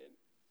their sin.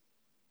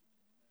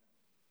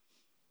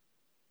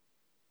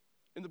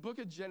 In the book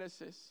of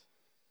Genesis,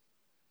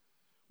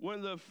 one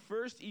of the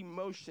first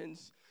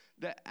emotions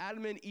that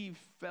Adam and Eve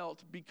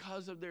felt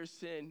because of their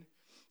sin,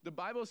 the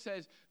Bible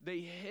says they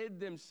hid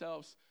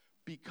themselves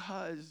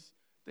because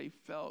they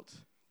felt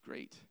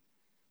great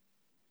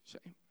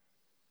shame.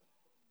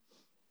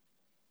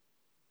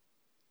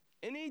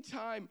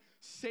 Anytime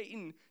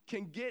Satan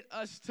can get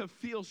us to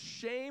feel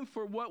shame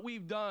for what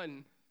we've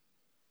done,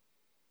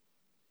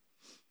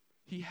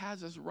 he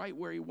has us right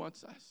where he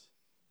wants us.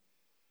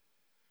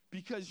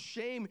 Because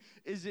shame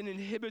is an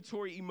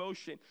inhibitory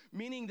emotion,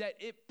 meaning that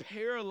it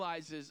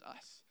paralyzes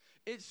us.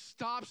 It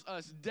stops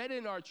us dead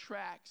in our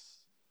tracks.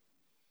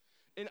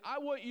 And I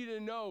want you to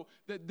know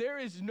that there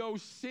is no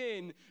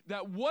sin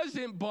that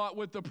wasn't bought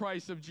with the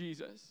price of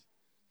Jesus.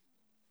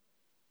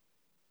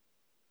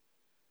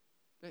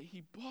 That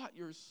he bought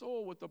your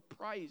soul with a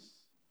price.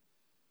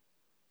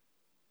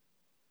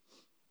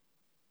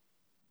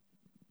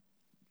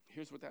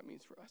 Here's what that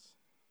means for us.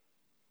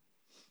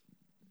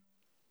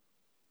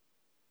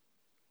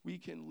 We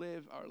can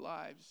live our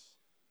lives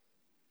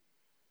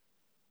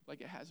like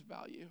it has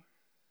value.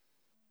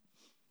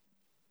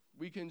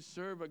 We can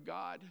serve a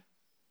God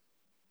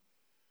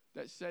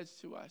that says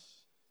to us,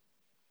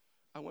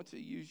 I want to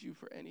use you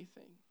for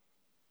anything.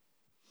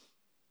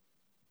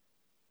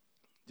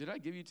 Did I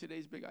give you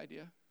today's big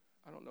idea?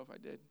 I don't know if I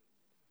did.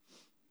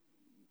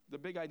 The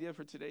big idea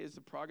for today is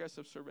the progress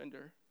of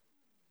surrender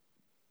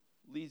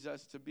leads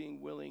us to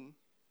being willing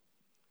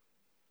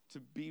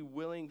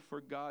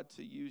for God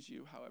to use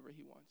you however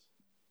he wants.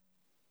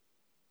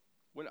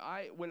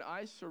 When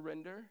I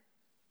surrender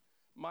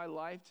my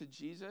life to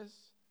Jesus,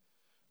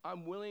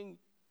 I'm willing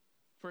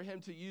for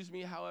him to use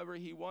me however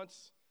he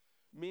wants,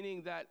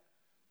 meaning that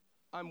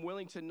I'm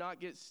willing to not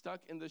get stuck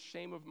in the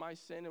shame of my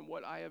sin and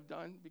what I have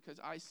done because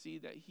I see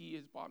that he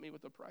has bought me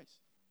with a price.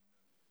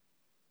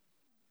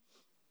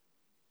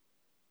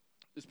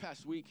 This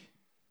past week,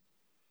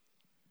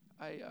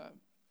 I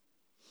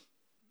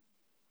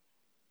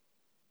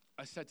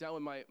sat down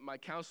with my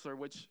counselor,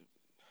 which,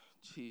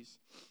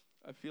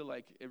 I feel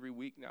like every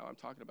week now I'm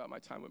talking about my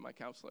time with my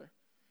counselor,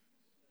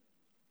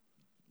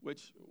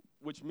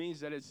 which means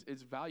that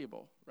it's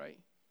valuable, right?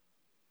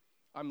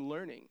 I'm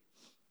learning.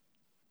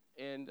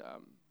 And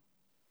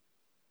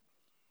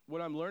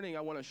what I'm learning,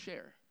 I want to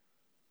share.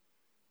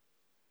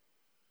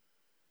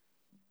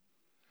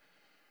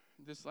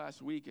 This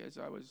last week, as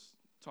I was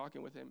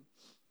talking with him,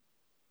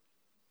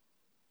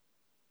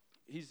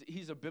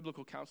 he's a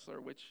biblical counselor,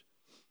 which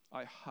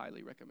I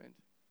highly recommend.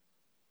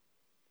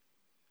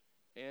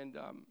 And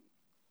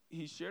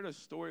he shared a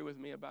story with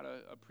me about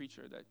a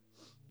preacher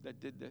that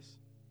did this.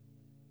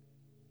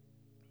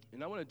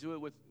 And I want to do it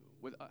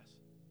with us.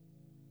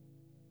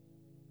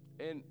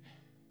 And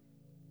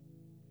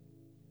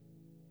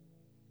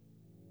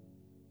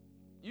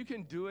you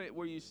can do it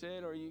where you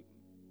sit, or you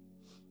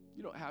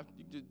don't have to.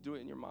 You just do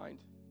it in your mind.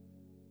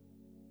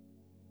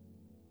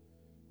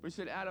 But he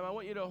said, Adam, I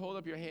want you to hold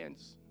up your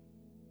hands.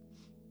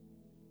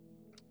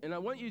 And I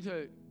want you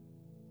to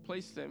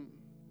place them.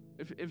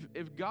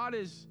 If God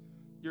is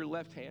your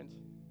left hand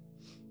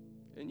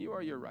and you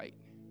are your right,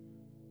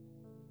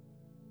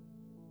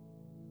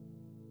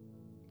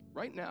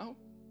 right now,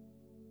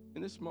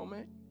 in this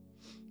moment,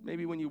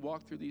 maybe when you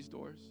walk through these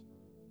doors,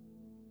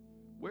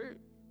 where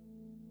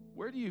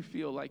do you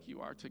feel like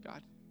you are to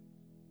God?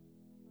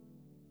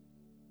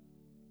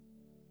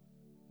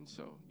 And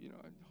so,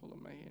 I hold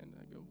up my hand,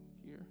 I go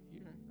here,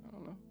 I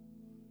don't know.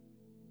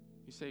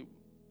 You say,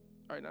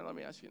 all right, now let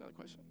me ask you another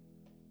question.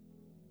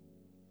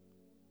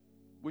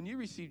 When you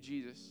received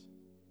Jesus,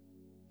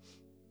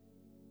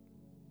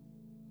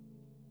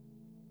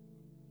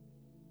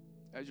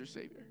 as your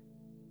Savior,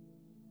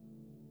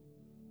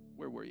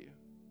 where were you?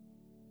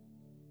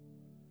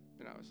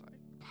 And I was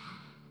like,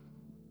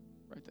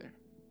 right there.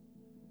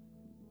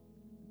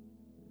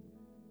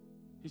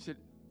 He said,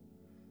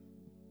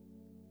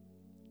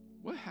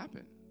 what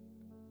happened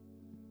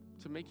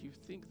to make you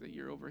think that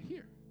you're over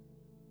here?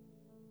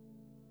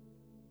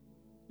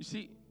 You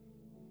see,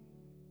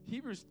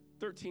 Hebrews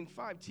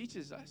 13:5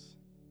 teaches us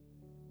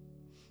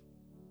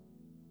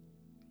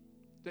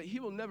that he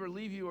will never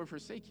leave you or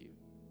forsake you.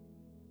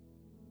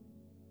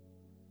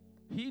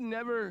 He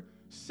never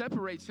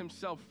separates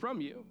himself from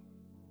you.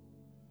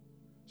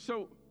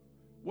 So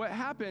what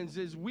happens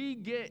is we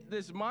get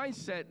this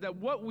mindset that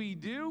what we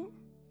do,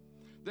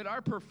 that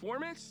our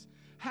performance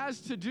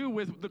has to do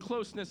with the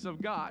closeness of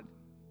God.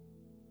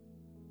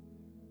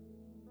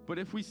 But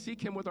if we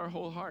seek him with our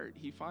whole heart,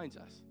 he finds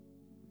us.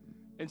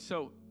 And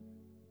so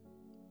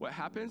what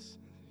happens?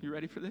 You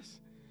ready for this?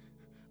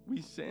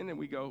 We sin and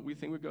we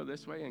think we go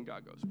this way, and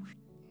God goes.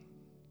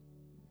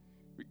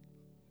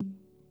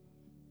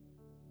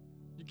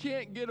 You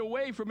can't get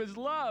away from his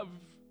love.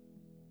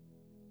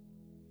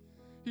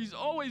 He's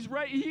always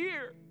right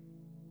here.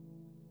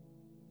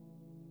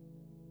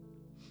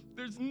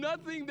 There's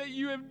nothing that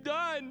you have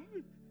done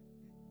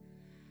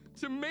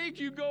to make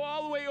you go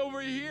all the way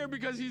over here,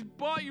 because he's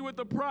bought you with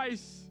a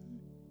price.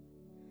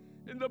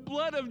 And the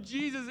blood of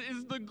Jesus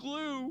is the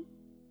glue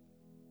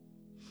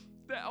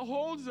that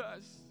holds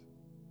us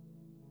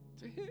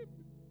to him.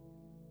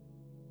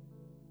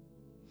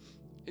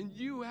 And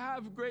you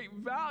have great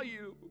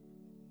value.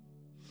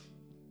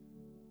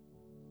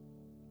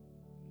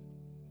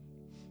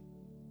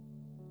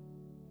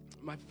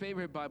 My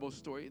favorite Bible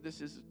story,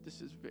 this is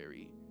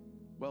very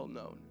well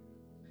known.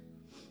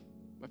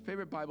 My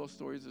favorite Bible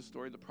story is the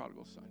story of the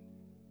prodigal son.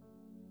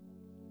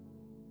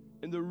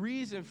 And the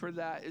reason for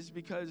that is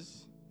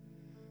because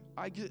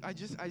I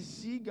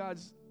see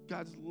God's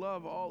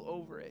love all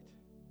over it.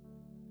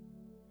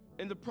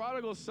 And the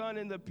prodigal son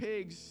and the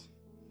pigs,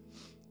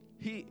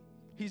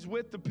 he's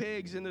with the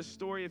pigs in the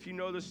story. If you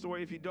know the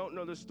story, if you don't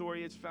know the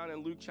story, it's found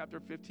in Luke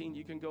chapter 15.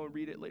 You can go and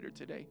read it later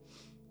today.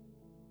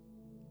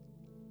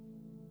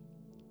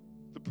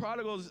 The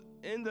prodigal's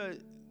in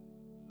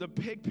the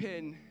pig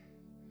pen,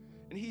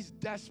 and he's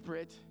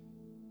desperate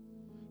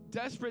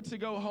to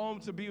go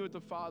home to be with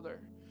the Father.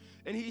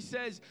 And he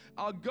says,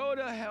 I'll go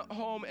to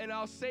home and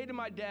I'll say to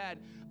my dad,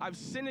 I've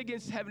sinned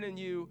against heaven and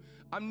you.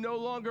 I'm no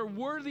longer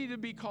worthy to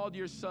be called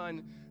your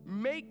son.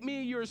 Make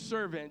me your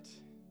servant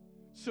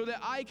so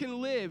that I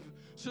can live,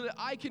 so that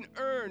I can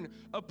earn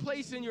a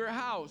place in your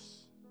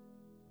house.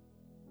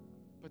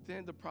 But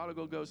then the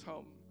prodigal goes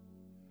home.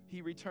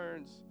 He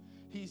returns.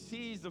 He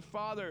sees the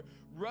Father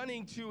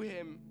running to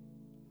him,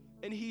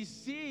 and he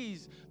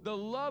sees the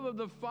love of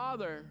the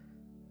Father,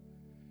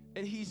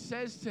 and he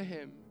says to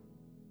him,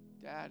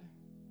 Dad,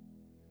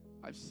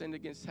 I've sinned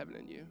against heaven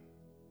and you.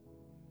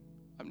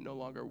 I'm no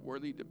longer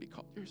worthy to be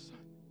called your son.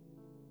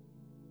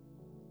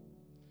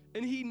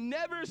 And he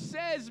never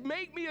says,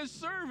 make me a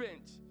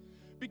servant,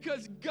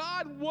 because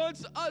God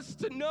wants us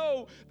to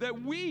know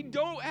that we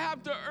don't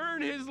have to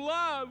earn his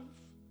love,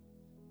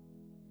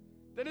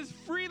 that is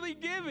freely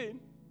given.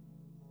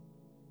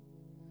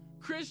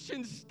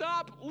 Christians,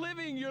 stop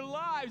living your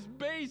lives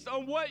based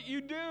on what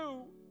you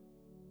do.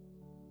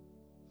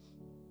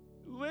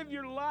 Live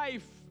your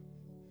life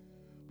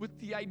with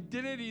the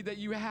identity that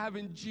you have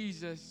in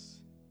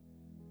Jesus,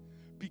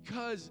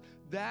 because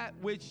that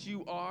which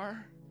you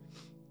are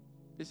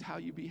is how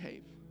you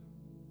behave.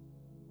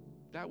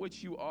 That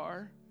which you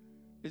are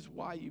is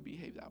why you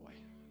behave that way.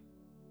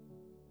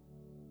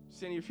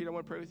 Stand on your feet. I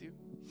want to pray with you.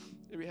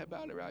 Every head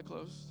bowed and every eye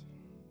closed.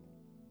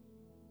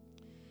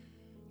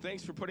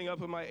 Thanks for putting up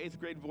with my 8th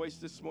grade voice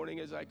this morning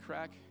as I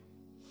crack.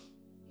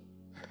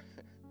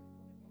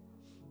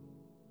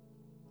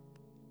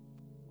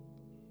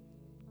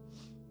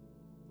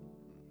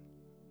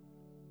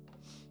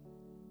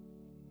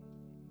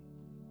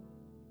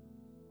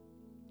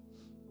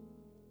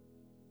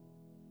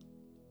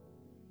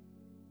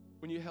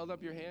 When you held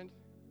up your hand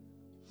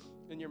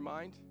in your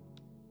mind,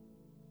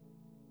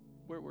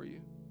 where were you?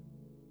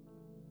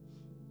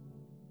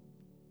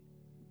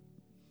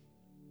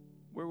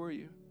 Where were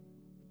you?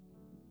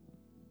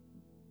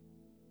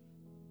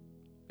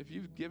 If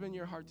you've given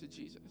your heart to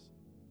Jesus,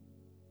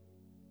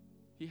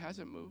 he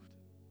hasn't moved.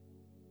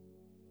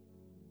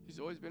 He's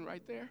always been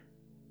right there.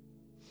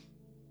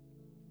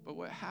 But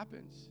what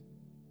happens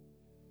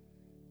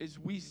is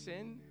we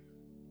sin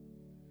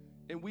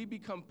and we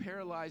become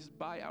paralyzed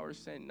by our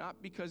sin,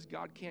 not because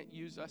God can't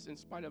use us in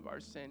spite of our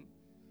sin,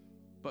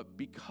 but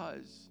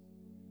because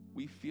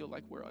we feel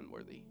like we're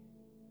unworthy.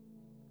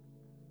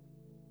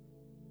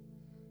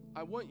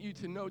 I want you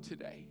to know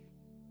today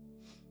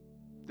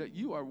that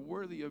you are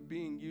worthy of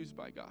being used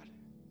by God,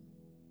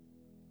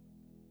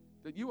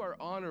 that you are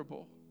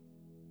honorable,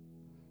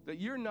 that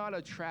you're not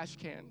a trash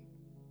can,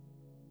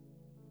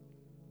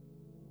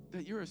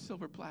 that you're a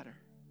silver platter.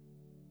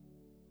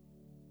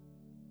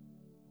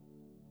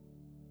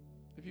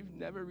 If you've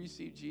never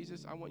received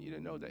Jesus, I want you to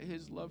know that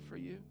his love for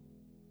you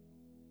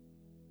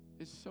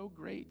is so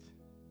great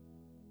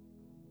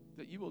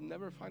that you will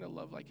never find a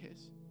love like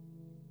his.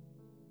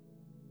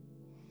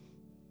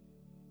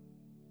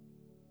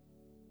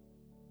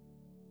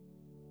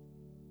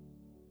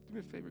 Do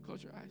me a favor,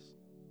 close your eyes.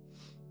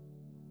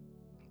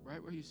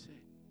 Right where you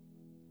sit.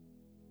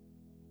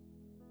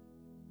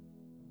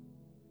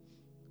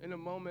 In a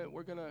moment,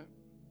 we're going to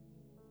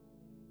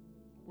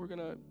we're going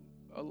to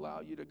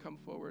allow you to come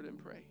forward and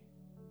pray.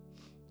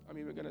 I'm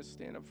even going to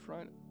stand up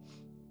front.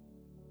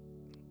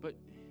 But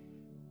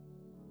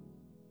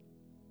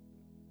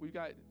we've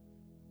got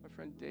my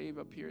friend Dave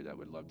up here that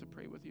would love to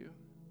pray with you.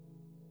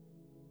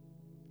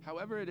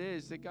 However it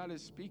is that God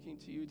is speaking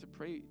to you to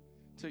pray,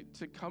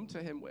 to come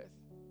to him with.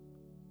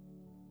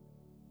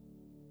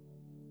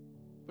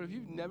 But if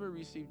you've never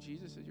received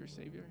Jesus as your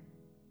Savior,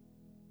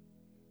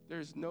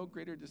 there's no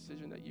greater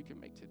decision that you can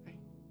make today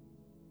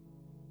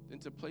than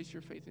to place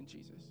your faith in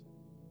Jesus.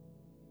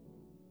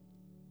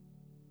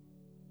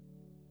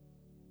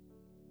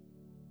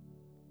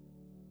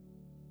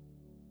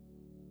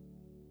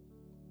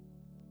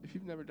 If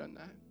you've never done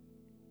that,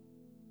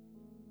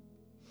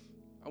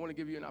 I want to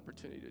give you an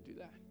opportunity to do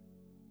that.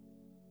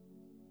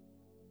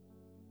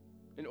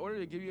 In order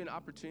to give you an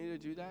opportunity to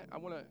do that, I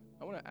want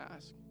to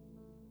ask,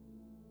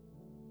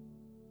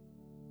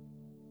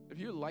 if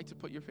you would like to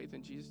put your faith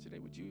in Jesus today,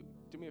 would you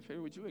do me a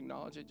favor? Would you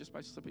acknowledge it just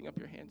by slipping up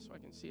your hand so I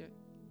can see it?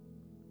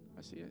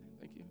 I see it.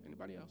 Thank you.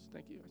 Anybody else?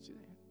 Thank you. I see the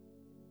hand.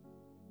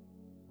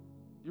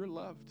 You're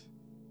loved.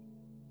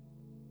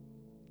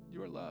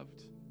 You are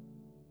loved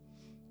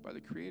by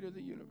the Creator of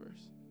the universe.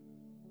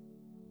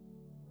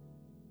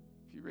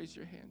 If you raise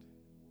your hand,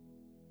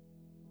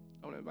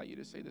 I want to invite you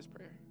to say this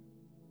prayer.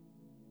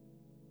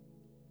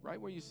 Right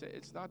where you say it.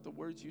 It's not the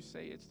words you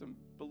say, it's the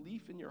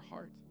belief in your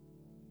heart.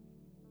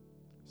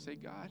 Say,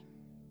 God,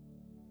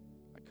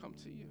 I come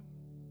to you,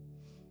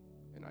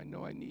 and I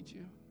know I need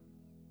you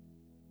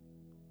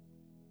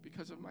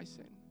because of my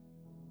sin.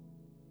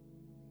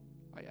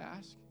 I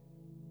ask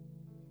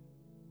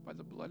by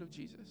the blood of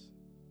Jesus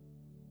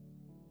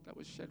that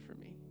was shed for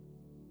me,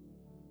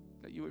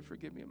 that you would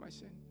forgive me of my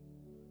sin,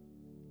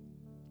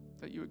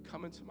 that you would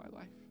come into my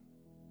life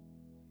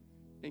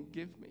and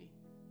give me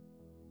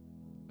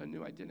a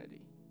new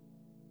identity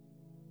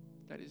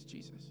that is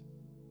Jesus.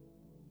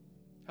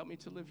 Help me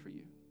to live for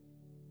you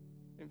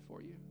and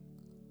for you.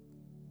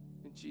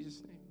 In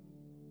Jesus' name,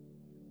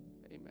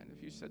 amen.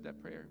 If you said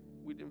that prayer,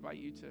 we'd invite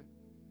you to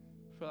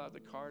fill out the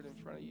card in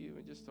front of you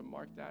and just to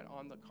mark that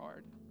on the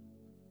card.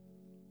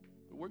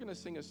 But we're going to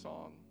sing a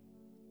song.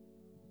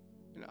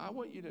 And I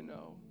want you to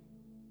know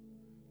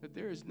that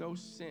there is no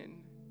sin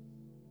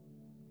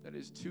that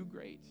is too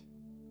great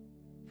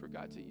for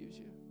God to use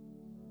you.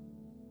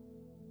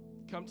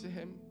 Come to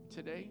him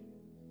today.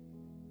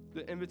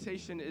 The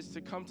invitation is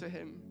to come to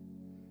him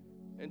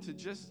and to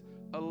just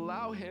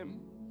allow him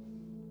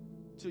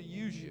to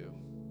use you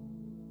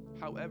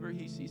however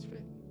he sees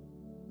fit.